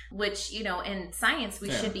 which, you know, in science,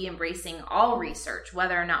 we should be embracing all research,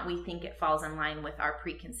 whether or not we think it falls in line with our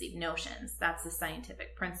preconceived notions. That's the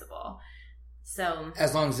scientific principle. So,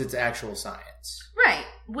 as long as it's actual science. Right.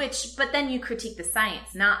 But then you critique the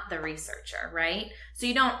science, not the researcher, right? So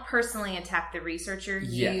you don't personally attack the researcher.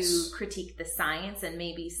 You critique the science and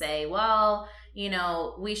maybe say, well, you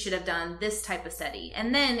know, we should have done this type of study.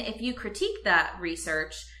 And then if you critique that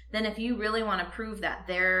research, then if you really want to prove that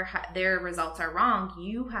their results are wrong,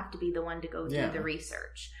 you have to be the one to go do the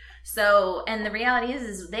research. So, and the reality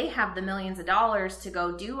is they have the millions of dollars to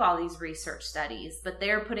go do all these research studies, but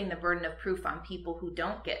they're putting the burden of proof on people who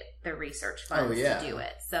don't get the research funds to do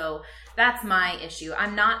it. So that's my issue.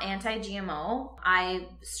 I'm not anti-GMO. I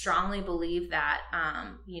strongly believe that,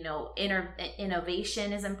 you know,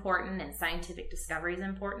 innovation is important and scientific discovery is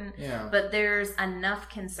important. Yeah. But there's enough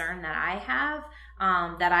concern that I have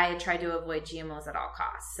that I try to avoid GMOs at all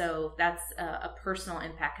costs. So that's a personal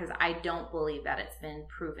impact because I don't believe that it's been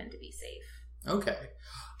proven to be safe. Okay.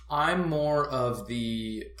 I'm more of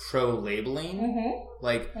the pro-labeling.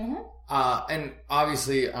 And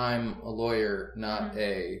obviously I'm a lawyer, not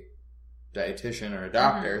a dietitian or a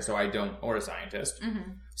doctor, so I don't, or a scientist.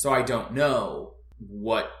 So I don't know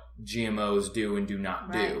what GMOs do and do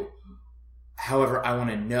not do. However, I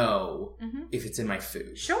want to know if it's in my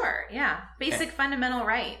food. Sure, yeah. Basic fundamental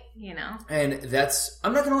right, you know. And that's,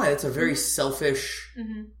 I'm not going to lie, that's a very selfish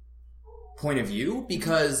point of view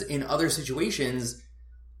because in other situations,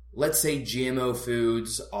 let's say GMO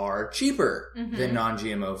foods are cheaper than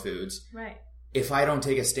non-GMO foods. Right. If I don't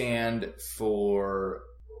take a stand for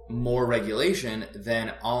more regulation,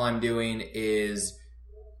 then all I'm doing is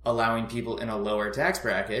allowing people in a lower tax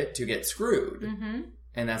bracket to get screwed.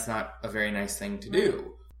 And that's not a very nice thing to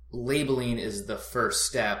do. Labeling is the first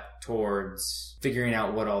step towards figuring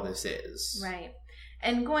out what all this is. Right.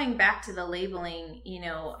 And going back to the labeling, you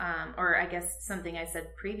know, or I guess something I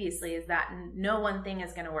said previously is that no one thing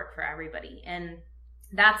is going to work for everybody. And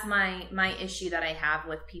that's my issue that I have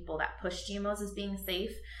with people that push GMOs as being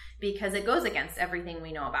safe, because it goes against everything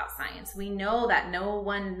we know about science. We know that no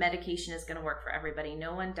one medication is going to work for everybody,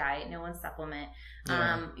 no one diet, no one supplement.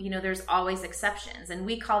 You know, there's always exceptions, and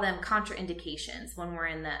we call them contraindications when we're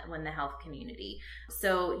in the health community.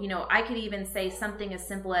 So, you know, I could even say something as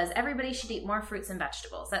simple as everybody should eat more fruits and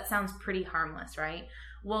vegetables. That sounds pretty harmless, right?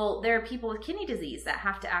 Well, there are people with kidney disease that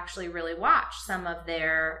have to actually really watch some of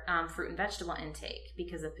their fruit and vegetable intake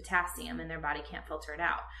because of potassium, and their body can't filter it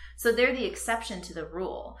out. So they're the exception to the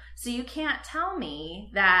rule. So you can't tell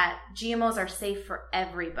me that GMOs are safe for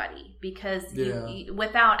everybody because you,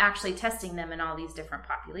 without actually testing them in all these different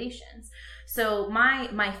populations. So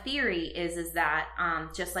my theory is that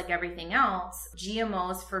just like everything else,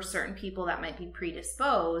 GMOs for certain people that might be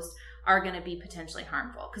predisposed are going to be potentially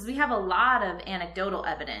harmful, because we have a lot of anecdotal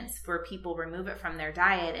evidence where people remove it from their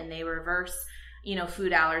diet and they reverse, you know,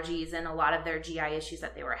 food allergies and a lot of their GI issues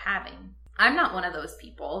that they were having. I'm not one of those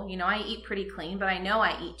people. You know, I eat pretty clean, but I know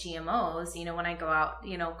I eat GMOs. You know, when I go out,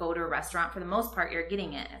 you know, go to a restaurant, for the most part, you're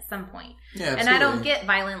getting it at some point. Yeah, and I don't get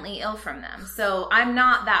violently ill from them. So I'm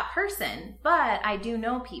not that person, but I do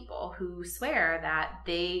know people who swear that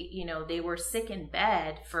they, you know, they were sick in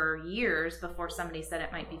bed for years before somebody said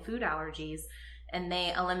it might be food allergies, and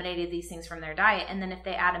they eliminated these things from their diet. And then if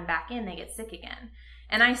they add them back in, they get sick again.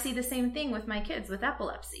 And I see the same thing with my kids with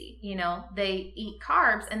epilepsy. You know, they eat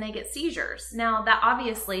carbs and they get seizures. Now, that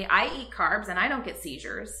obviously, I eat carbs and I don't get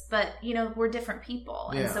seizures, but, you know, we're different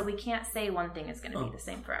people. And so we can't say one thing is going to be the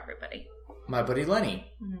same for everybody. My buddy Lenny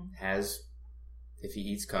has, if he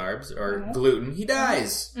eats carbs or gluten, he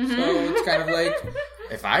dies. So it's kind of like,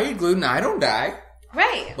 if I eat gluten, I don't die.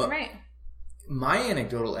 Right, but right. My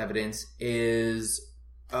anecdotal evidence is,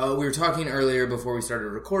 we were talking earlier before we started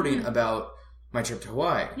recording about my trip to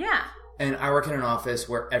Hawaii. Yeah. And I work in an office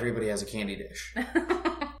where everybody has a candy dish.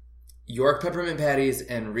 York peppermint patties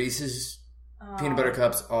and Reese's peanut butter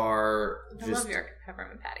cups are just... I love York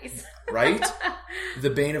peppermint patties. Right? The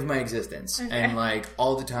bane of my existence. Okay. And like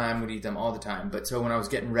all the time, would eat them all the time. But so when I was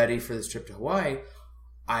getting ready for this trip to Hawaii,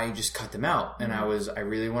 I just cut them out. And I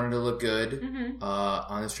really wanted to look good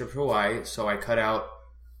on this trip to Hawaii. So I cut out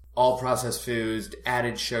all processed foods,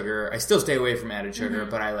 added sugar. I still stay away from added sugar,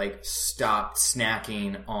 but I like stopped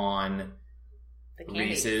snacking on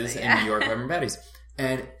Reese's and New York peppermint patties.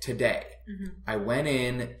 And today, I went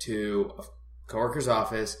in to a coworker's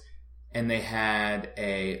office and they had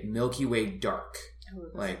a Milky Way dark,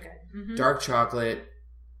 dark chocolate.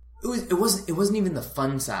 It wasn't even the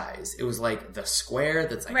fun size. It was like the square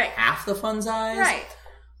that's like half the fun size. Right.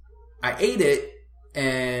 I ate it.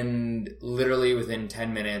 And literally within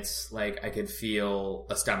 10 minutes, like, I could feel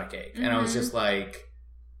a stomach ache. And I was just like,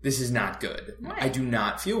 this is not good. Right. I do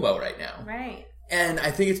not feel well right now. Right. And I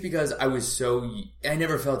think it's because I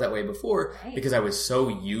never felt that way before because I was so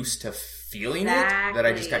used to feeling it that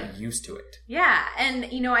I just got used to it. Yeah.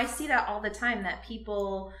 And, you know, I see that all the time that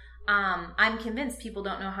people... I'm convinced people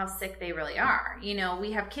don't know how sick they really are. You know,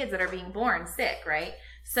 we have kids that are being born sick, right?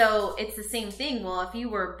 So it's the same thing. Well, if you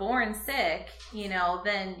were born sick, you know,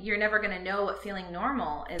 then you're never going to know what feeling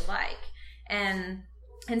normal is like. And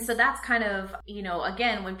so that's kind of, you know,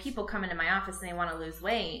 again, when people come into my office and they want to lose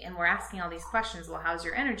weight and we're asking all these questions, well, how's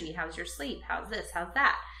your energy? How's your sleep? How's this? How's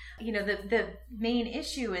that? You know, the main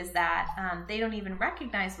issue is that they don't even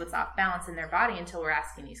recognize what's off balance in their body until we're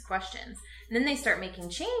asking these questions. And then they start making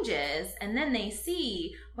changes and then they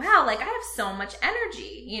see, wow, like I have so much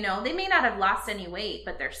energy. You know, they may not have lost any weight,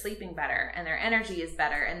 but they're sleeping better and their energy is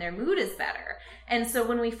better and their mood is better. And so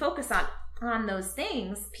when we focus on those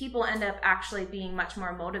things, people end up actually being much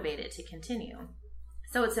more motivated to continue.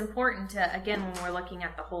 So it's important to, again, when we're looking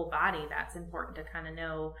at the whole body, that's important to kind of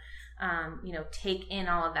know, you know, take in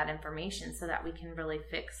all of that information so that we can really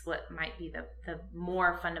fix what might be the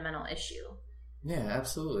more fundamental issue. Yeah,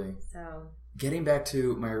 absolutely. So getting back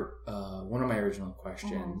to my one of my original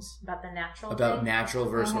questions about the natural natural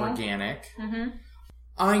versus organic.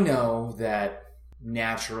 I know that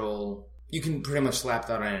natural, you can pretty much slap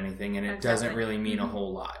that on anything and it doesn't really mean a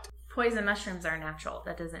whole lot. Poison mushrooms are natural.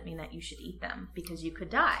 That doesn't mean that you should eat them because you could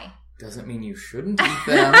die. Doesn't mean you shouldn't eat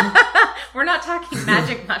them. We're not talking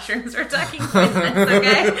magic mushrooms. We're talking poisonous,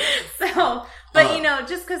 okay? So, but you know,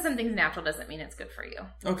 just because something's natural doesn't mean it's good for you.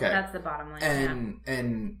 Okay. That's the bottom line.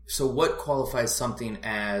 And so what qualifies something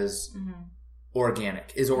as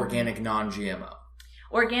organic? Is organic non-GMO?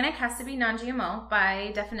 Organic has to be non-GMO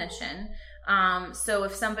by definition. So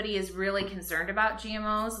if somebody is really concerned about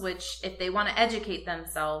GMOs, which if they want to educate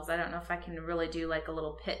themselves, I don't know if I can really do like a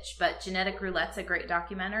little pitch, but Genetic Roulette's a great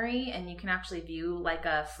documentary and you can actually view like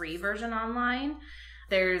a free version online.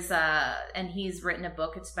 There's and he's written a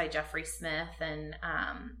book. It's by Jeffrey Smith, and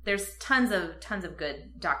there's tons of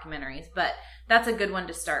good documentaries. But that's a good one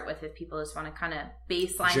to start with if people just want to kind of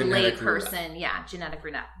baseline lay person. Yeah, Genetic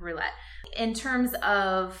Roulette. In terms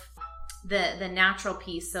of the natural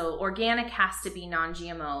piece, so organic has to be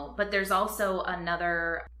non-GMO, but there's also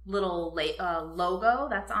another little logo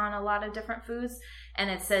that's on a lot of different foods, and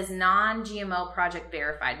it says non-GMO project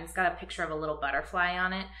verified, and it's got a picture of a little butterfly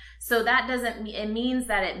on it. So that it means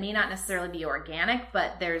that it may not necessarily be organic,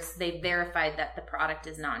 but they verified that the product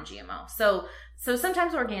is non-GMO. So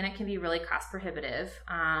sometimes organic can be really cost prohibitive.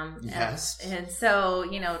 Yes. And so,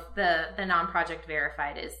 you know, the non-project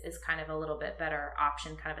verified is kind of a little bit better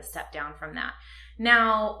option, kind of a step down from that.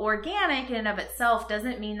 Now, organic in and of itself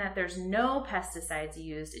doesn't mean that there's no pesticides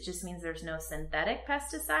used. It just means there's no synthetic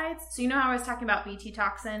pesticides. So you know how I was talking about Bt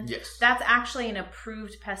toxin? Yes. That's actually an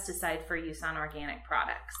approved pesticide for use on organic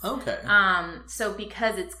products. Okay. So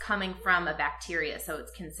because it's coming from a bacteria, so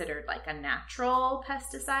it's considered like a natural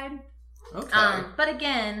pesticide. Okay. But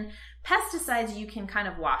again, pesticides you can kind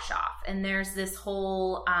of wash off. And there's this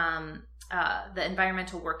whole, the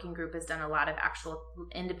Environmental Working Group has done a lot of actual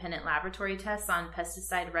independent laboratory tests on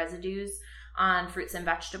pesticide residues on fruits and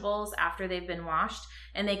vegetables after they've been washed.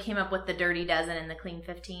 And they came up with the Dirty Dozen and the Clean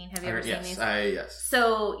 15. Have you ever seen these? Yes.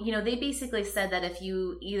 So, they basically said that if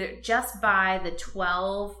you either just buy the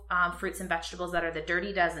 12 fruits and vegetables that are the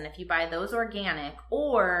Dirty Dozen, if you buy those organic,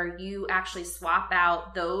 or you actually swap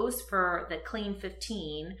out those for the Clean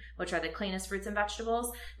 15, which are the cleanest fruits and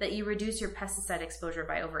vegetables, that you reduce your pesticide exposure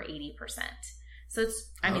by over 80%. So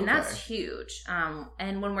that's huge.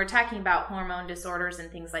 And when we're talking about hormone disorders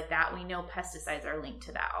and things like that, we know pesticides are linked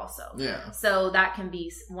to that also. Yeah. So that can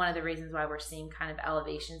be one of the reasons why we're seeing kind of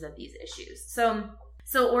elevations of these issues.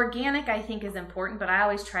 So organic, I think, is important, but I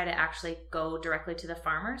always try to actually go directly to the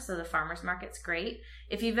farmer. So the farmer's market's great.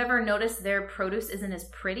 If you've ever noticed their produce isn't as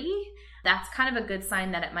pretty, that's kind of a good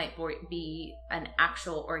sign that it might be an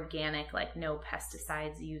actual organic, like no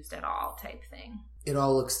pesticides used at all type thing. It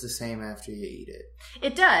all looks the same after you eat it.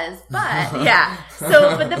 It does, but yeah.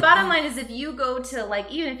 But the bottom line is if you go to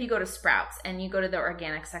even if you go to Sprouts and you go to the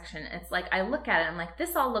organic section, it's like I look at it, I'm like,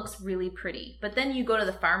 this all looks really pretty. But then you go to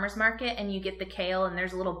the farmer's market and you get the kale and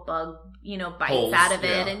there's a little bug, bites Holes, out of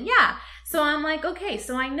it. yeah. And so I'm like, okay,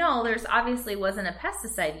 so I know there's obviously wasn't a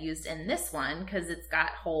pesticide used in this one because it's got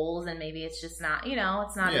holes and maybe it's just not,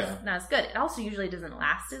 it's not as good. It also usually doesn't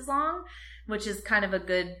last as long, which is kind of a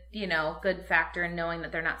good, good factor in knowing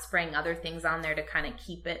that they're not spraying other things on there to kind of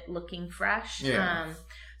keep it looking fresh. Yeah.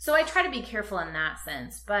 So I try to be careful in that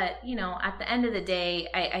sense. But, at the end of the day,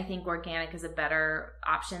 I think organic is a better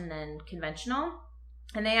option than conventional.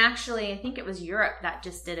 And they actually, I think it was Europe that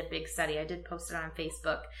just did a big study. I did post it on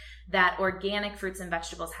Facebook that organic fruits and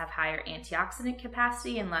vegetables have higher antioxidant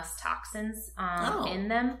capacity and less toxins in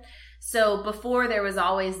them. So before there was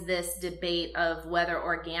always this debate of whether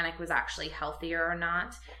organic was actually healthier or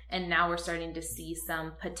not. And now we're starting to see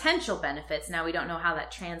some potential benefits. Now we don't know how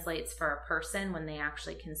that translates for a person when they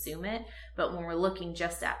actually consume it. But when we're looking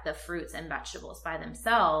just at the fruits and vegetables by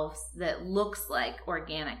themselves, that looks like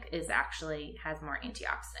organic has more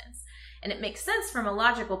antioxidants. And it makes sense from a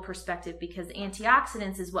logical perspective because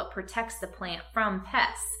antioxidants is what protects the plant from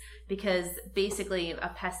pests. Because basically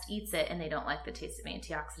a pest eats it and they don't like the taste of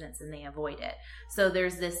antioxidants and they avoid it. So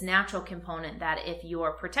there's this natural component that if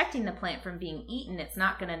you're protecting the plant from being eaten, it's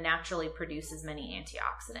not going to naturally produce as many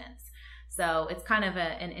antioxidants. So it's kind of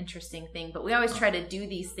an interesting thing. But we always try to do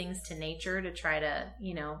these things to nature to try to,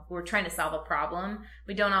 we're trying to solve a problem.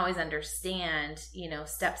 We don't always understand,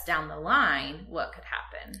 steps down the line, what could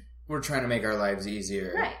happen. We're trying to make our lives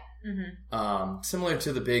easier. Right. Mm-hmm. Similar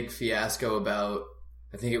to the big fiasco about,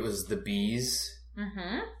 I think it was the bees.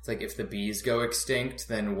 Mm-hmm. It's like if the bees go extinct,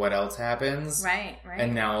 then what else happens? Right.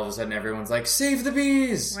 And now all of a sudden everyone's like, save the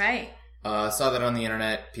bees! Right. Saw that on the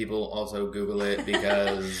internet. People also Google it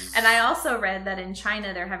because... And I also read that in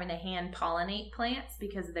China they're having to hand pollinate plants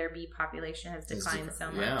because their bee population has declined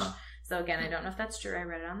so much. Yeah. So again, I don't know if that's true. I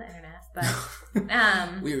read it on the internet,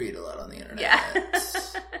 but we read a lot on the internet. Yeah,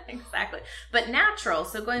 exactly. But natural.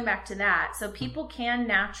 So going back to that, so people can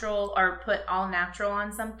natural or put all natural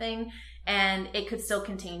on something, and it could still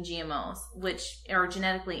contain GMOs, which are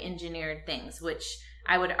genetically engineered things, which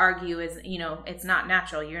I would argue is, it's not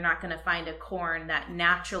natural. You're not going to find a corn that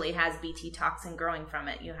naturally has Bt toxin growing from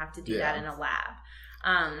it. You have to do that in a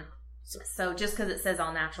lab. So just because it says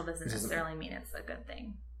all natural doesn't necessarily mean it's a good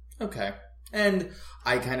thing. Okay. And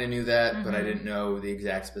I kind of knew that, but I didn't know the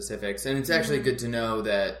exact specifics. And it's actually good to know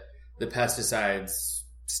that the pesticides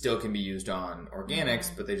still can be used on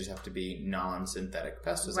organics, but they just have to be non-synthetic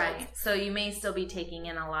pesticides. Right. So you may still be taking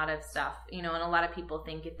in a lot of stuff, and a lot of people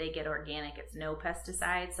think if they get organic, it's no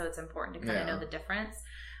pesticides. So it's important to kind of know the difference.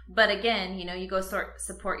 But again, you go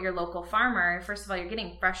support your local farmer. First of all, you're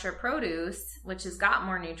getting fresher produce, which has got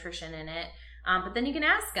more nutrition in it. But then you can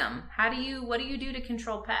ask them, what do you do to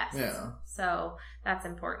control pests? Yeah. So that's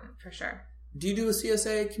important for sure. Do you do a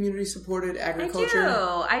CSA, community supported agriculture?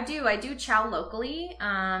 I do Chow Locally,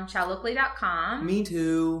 chowlocally.com. Me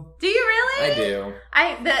too. Do you really?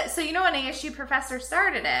 I do. So an ASU professor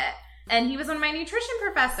started it, and he was one of my nutrition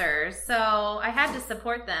professors, so I had to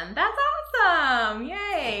support them. That's awesome.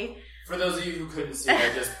 Yay. For those of you who couldn't see,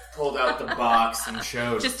 I just pulled out the box and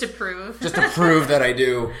showed. Just to prove that I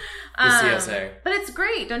do the CSA. But it's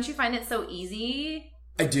great. Don't you find it so easy?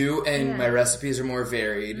 I do, and my recipes are more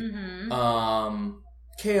varied. Mm-hmm.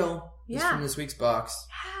 Kale is from this week's box.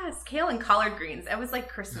 Yes, kale and collard greens. It was like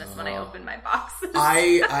Christmas when I opened my boxes.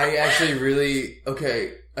 I actually really...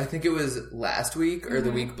 Okay, I think it was last week or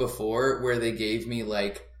the week before where they gave me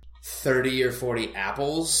like 30 or 40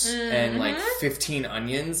 apples and like 15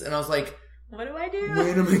 onions, and I was like, what do I do?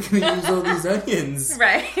 When am I going to use all these onions?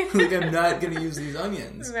 Right. Like, I'm not going to use these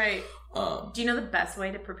onions. Right. Do you know the best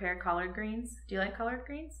way to prepare collard greens? Do you like collard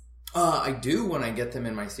greens? I do when I get them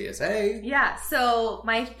in my CSA. Yeah, so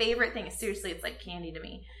my favorite thing is, seriously, it's like candy to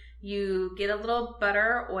me. You get a little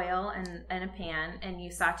butter or oil in a pan, and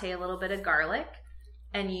you saute a little bit of garlic,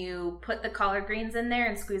 and you put the collard greens in there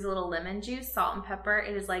and squeeze a little lemon juice, salt and pepper.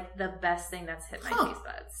 It is like the best thing that's hit my taste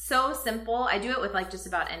buds. So simple. I do it with like just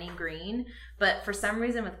about any green, but for some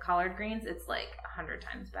reason with collard greens, it's like 100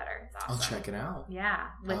 times better. It's awesome. I'll check it out. Yeah,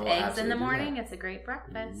 with eggs in the morning, it's a great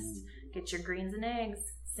breakfast. Get your greens and eggs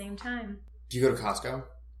at the same time. Do you go to Costco?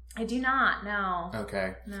 I do not, no.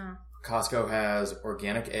 Okay. No. Costco has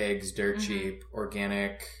organic eggs, dirt cheap,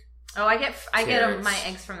 organic. Oh, I get my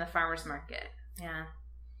eggs from the farmer's market. Yeah.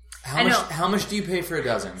 How much do you pay for a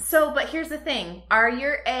dozen? So, but here's the thing. Are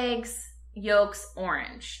your eggs yolks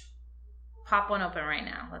orange? Pop one open right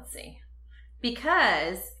now. Let's see.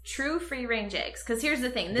 Because true free range eggs. Because here's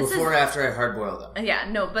the thing. Before or after I hard boil them? Yeah,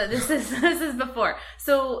 no, but this is before.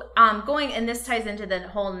 So and this ties into the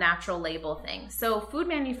whole natural label thing. So food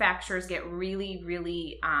manufacturers get really,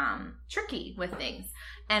 really tricky with things.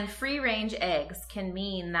 And free range eggs can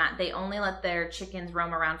mean that they only let their chickens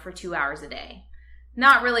roam around for 2 hours a day.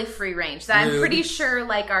 Not really free range. So I'm pretty sure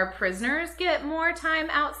like our prisoners get more time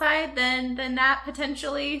outside than that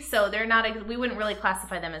potentially. So they're not, we wouldn't really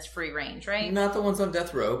classify them as free range, right? Not the ones on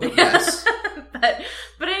death row, but yes.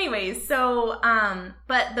 but anyways, so,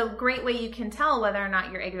 but the great way you can tell whether or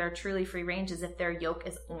not your eggs are truly free range is if their yolk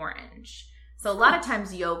is orange. So a lot of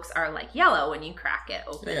times yolks are like yellow when you crack it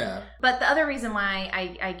open. Yeah. But the other reason why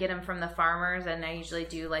I get them from the farmers, and I usually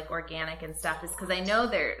do like organic and stuff, is because I know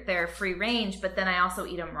they're free range, but then I also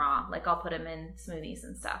eat them raw. Like I'll put them in smoothies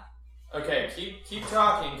and stuff. Okay, keep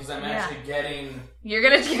talking because I'm actually getting. You're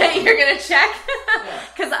gonna check.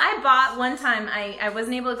 Because I bought one time. I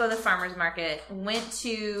wasn't able to go to the farmers market.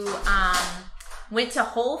 Went to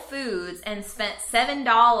Whole Foods and spent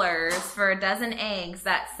 $7 for a dozen eggs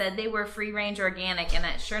that said they were free range organic, and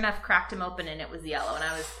I sure enough cracked them open and it was yellow, and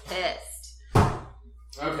I was pissed.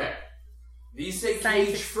 Okay, these say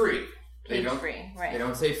cage free. Cage free, right? They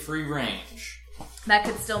don't say free range. That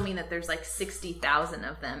could still mean that there's like 60,000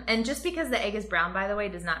 of them. And just because the egg is brown, by the way,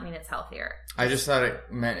 does not mean it's healthier. I just thought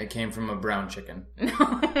it meant it came from a brown chicken.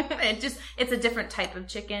 No, it's a different type of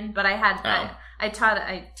chicken. But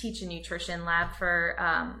I teach a nutrition lab for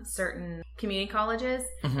certain community colleges.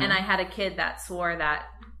 Mm-hmm. And I had a kid that swore that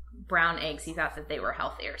brown eggs, he thought that they were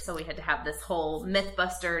healthier. So we had to have this whole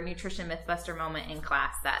nutrition mythbuster moment in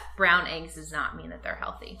class that brown eggs does not mean that they're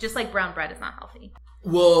healthy. Just like brown bread is not healthy.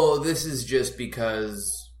 Well, this is just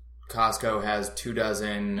because Costco has 2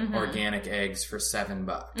 dozen organic eggs for $7.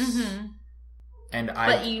 Mm-hmm.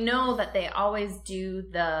 But you know that they always do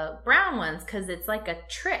the brown ones because it's like a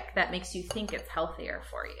trick that makes you think it's healthier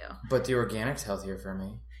for you. But the organic's healthier for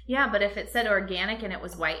me. Yeah, but if it said organic and it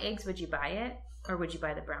was white eggs, would you buy it? Or would you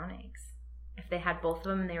buy the brown eggs? If they had both of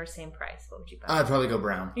them and they were same price, what would you buy? I'd probably go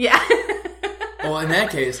brown. Yeah. Well, in that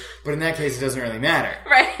case, it doesn't really matter.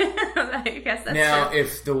 Right. I guess that's now, true.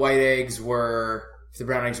 if the brown eggs were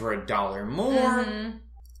 $1 more,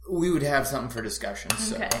 we would have something for discussion.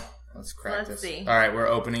 Okay. So let's crack this. See. All right, we're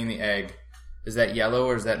opening the egg. Is that yellow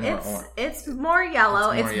or is that more orange? It's more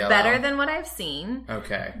yellow. It's better than what I've seen.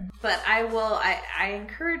 Okay. But I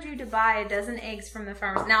encourage you to buy a dozen eggs from the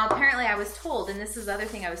farmers. Now, apparently I was told, and this is the other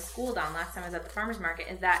thing I was schooled on last time I was at the farmer's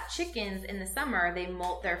market, is that chickens in the summer, they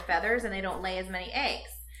molt their feathers and they don't lay as many eggs.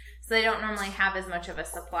 So they don't normally have as much of a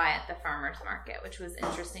supply at the farmer's market, which was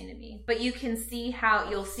interesting to me. But you can see how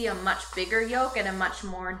you'll see a much bigger yolk and a much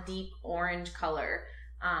more deep orange color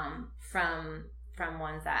from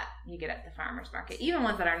ones that you get at the farmer's market, even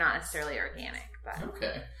ones that are not necessarily organic. But.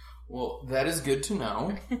 Okay. Well, that is good to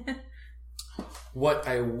know. What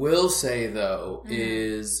I will say, though,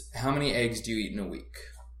 is how many eggs do you eat in a week?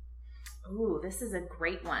 Ooh, this is a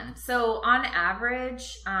great one. So on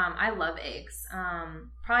average, I love eggs.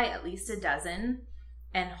 Probably at least a dozen,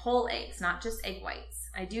 and whole eggs, not just egg whites.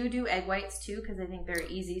 I do egg whites too because I think they're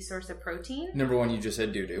an easy source of protein. Number one, you just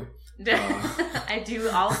said do. I do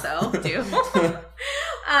also do.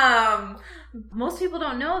 Most people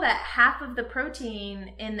don't know that half of the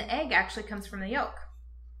protein in the egg actually comes from the yolk.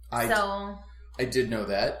 I did know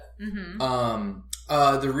that.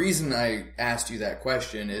 Mm-hmm. The reason I asked you that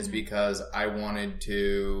question is because I wanted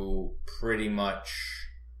to pretty much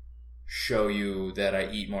show you that I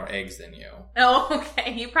eat more eggs than you. Oh,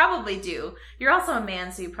 okay. You probably do. You're also a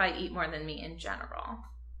man, so you probably eat more than me in general.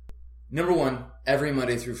 Number one, every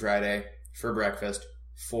Monday through Friday for breakfast,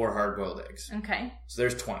 4 hard-boiled eggs. Okay. So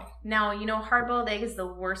there's 20. Now, hard-boiled egg is the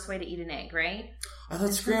worst way to eat an egg, right? I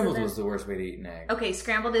thought scrambled was the worst way to eat an egg. Okay,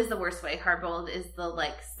 scrambled is the worst way. Hard-boiled is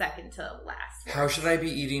the, second to last. How should I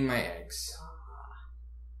be eating my eggs?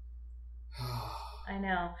 I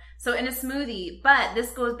know. So in a smoothie, but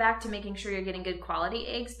this goes back to making sure you're getting good quality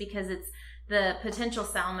eggs because it's the potential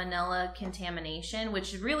salmonella contamination,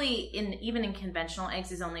 which really, even in conventional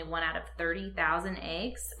eggs, is only 1 out of 30,000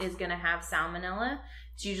 eggs is going to have salmonella.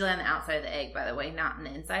 It's usually on the outside of the egg, by the way, not on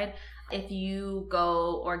the inside. If you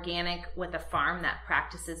go organic with a farm that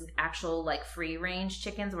practices actual like free range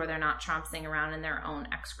chickens where they're not trouncing around in their own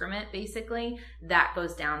excrement, basically, that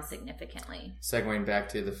goes down significantly. Segueing back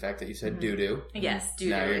to the fact that you said doo-doo. Yes,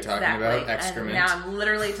 doo-doo. Now you're talking about excrement. And now I'm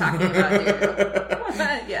literally talking about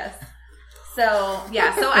doo-doo. Yes. So,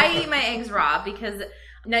 yeah, so I eat my eggs raw because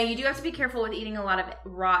now you do have to be careful with eating a lot of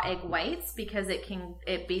raw egg whites because it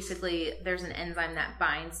basically, there's an enzyme that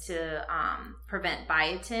binds to prevent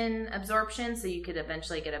biotin absorption. So you could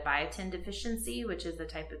eventually get a biotin deficiency, which is the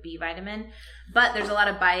type of B vitamin. But there's a lot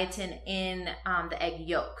of biotin in the egg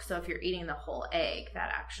yolk. So if you're eating the whole egg,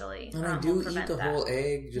 that actually And I do eat the whole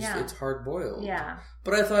egg, just it's hard boiled. Yeah.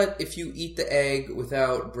 But I thought if you eat the egg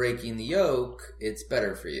without breaking the yolk, it's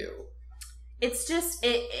better for you. It's just,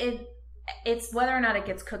 it's whether or not it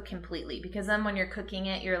gets cooked completely, because then when you're cooking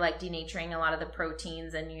it, you're like denaturing a lot of the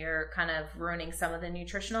proteins and you're kind of ruining some of the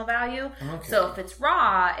nutritional value. Okay. So if it's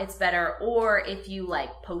raw, it's better. Or if you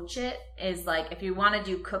like poach it, is like if you want to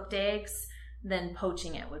do cooked eggs, then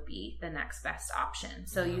poaching it would be the next best option.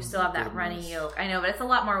 So you still have that runny yolk. I know, but it's a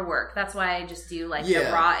lot more work. That's why I just do like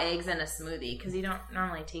the raw eggs in a smoothie because you don't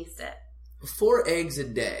normally taste it. 4 eggs a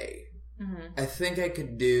day. I think I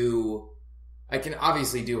can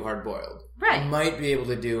obviously do hard boiled. Right. I might be able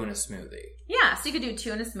to do in a smoothie. Yeah, so you could do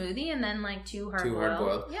 2 in a smoothie and then like 2 hard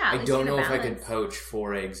boiled. Yeah, I don't know if I could poach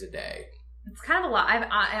 4 eggs a day. It's kind of a lot.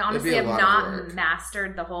 I honestly have not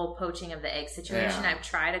mastered the whole poaching of the egg situation. Yeah. I've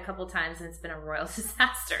tried a couple times and it's been a royal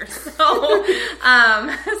disaster. So, so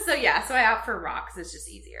I opt for raw because it's just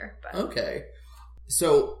easier. But. Okay.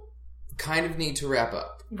 So, kind of need to wrap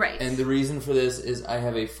up. Right. And the reason for this is I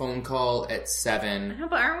have a phone call at 7. I know,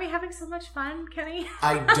 but aren't we having so much fun, Kenny?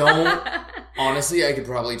 I don't. Honestly, I could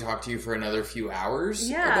probably talk to you for another few hours.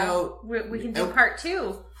 Yeah. About... We can do part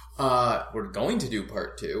 2. We're going to do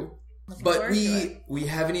part 2. But we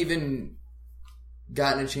haven't even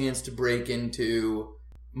gotten a chance to break into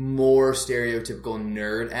more stereotypical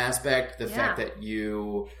nerd aspect. The fact that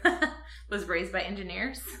you... was raised by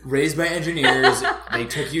engineers. Raised by engineers. They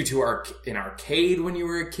took you to an arcade when you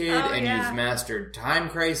were a kid, and you've mastered Time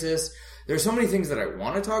Crisis. There's so many things that I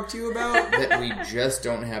want to talk to you about that we just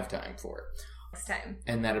don't have time for. Next time.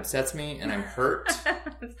 And that upsets me, and I'm hurt.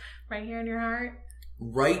 Right here in your heart?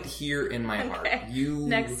 Right here in my heart.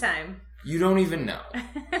 Next time. You don't even know.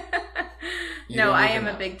 No, I am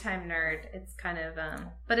a big time nerd. It's kind of,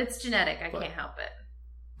 but it's genetic. I can't help it.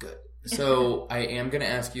 Good. So I am going to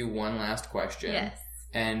ask you one last question. Yes.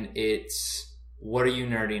 And it's, what are you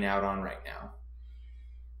nerding out on right now?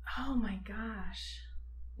 Oh my gosh.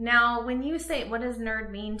 Now, when you say, what does nerd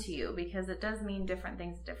mean to you? Because it does mean different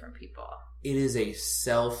things to different people. It is a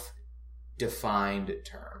self-defined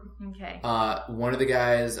term. Okay. One of the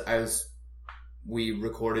guys we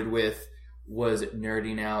recorded with was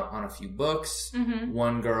nerding out on a few books. Mm-hmm.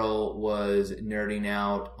 One girl was nerding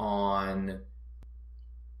out on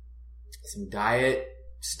some diet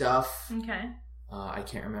stuff. Okay. I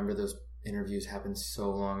can't remember, those interviews happened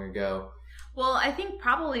so long ago. Well, I think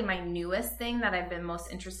probably my newest thing that I've been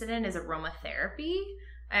most interested in is aromatherapy.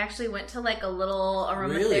 I actually went to like a little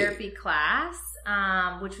aromatherapy class,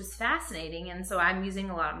 which was fascinating. And so I'm using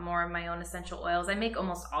a lot more of my own essential oils. I make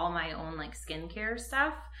almost all my own like skincare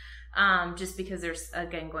stuff. Just because there's,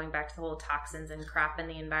 again, going back to the whole toxins and crap in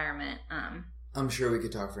the environment. I'm sure we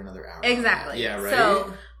could talk for another hour. Exactly. Yeah, right?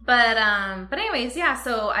 So, but anyways, yeah,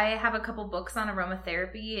 so I have a couple books on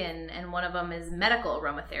aromatherapy, and one of them is medical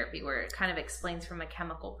aromatherapy, where it kind of explains from a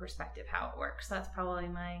chemical perspective how it works. So that's probably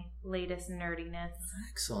my latest nerdiness.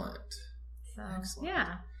 Excellent. So,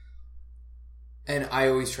 yeah. And I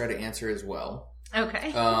always try to answer as well.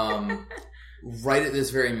 Okay. Right at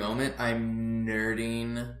this very moment, I'm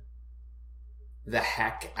nerding the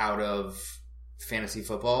heck out of fantasy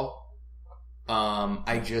football. I'm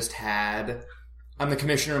the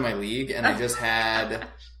commissioner of my league, and I just had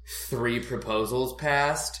 3 proposals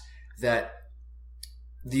passed that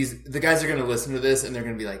the guys are going to listen to this, and they're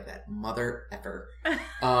going to be like, that mother effer.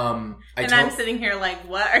 I'm sitting here like,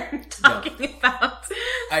 what are you talking about?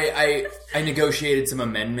 I negotiated some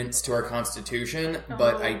amendments to our Constitution,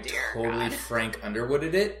 but I totally Frank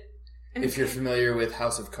Underwooded it. Okay. If you're familiar with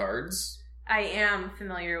House of Cards. I am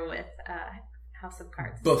familiar with House of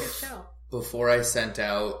Cards. It's a good show. Before I sent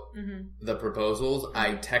out the proposals,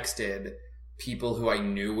 I texted people who I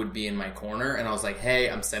knew would be in my corner, and I was like, hey,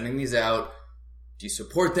 I'm sending these out. do you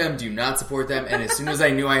support them? Do you not support them? And as soon as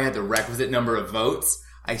I knew I had the requisite number of votes,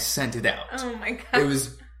 I sent it out. Oh my god. It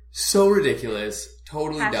was so ridiculous.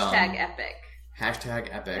 Totally dumb. Epic.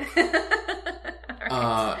 Hashtag epic.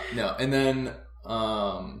 Right. No, and then,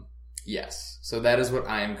 yes. So that is what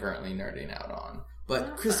I am currently nerding out on. But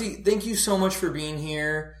awesome. Christy, thank you so much for being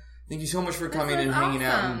here. Thank you so much for coming and hanging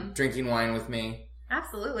out and drinking wine with me.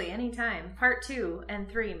 Absolutely, anytime. Part 2 and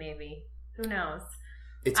 3, maybe. Who knows?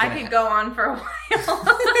 I could go on for a while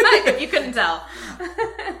if you couldn't tell.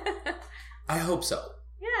 I hope so.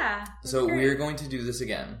 Yeah. So great. we're going to do this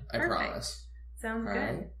again. I Perfect. promise. Sounds all good.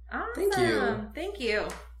 Right? Awesome. Thank you. Thank you.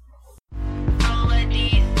 Roll a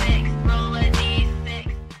D6, roll a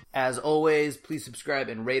D6. As always, please subscribe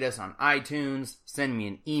and rate us on iTunes. Send me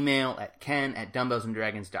an email at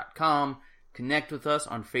ken@dumbbellsanddragons.com. Connect with us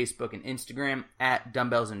on Facebook and Instagram at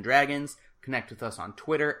Dumbbells and Dragons. Connect with us on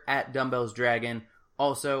Twitter at DumbbellsDragon.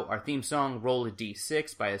 Also, our theme song, Roll a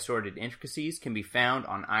D6 by Assorted Intricacies, can be found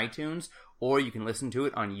on iTunes, or you can listen to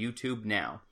it on YouTube now.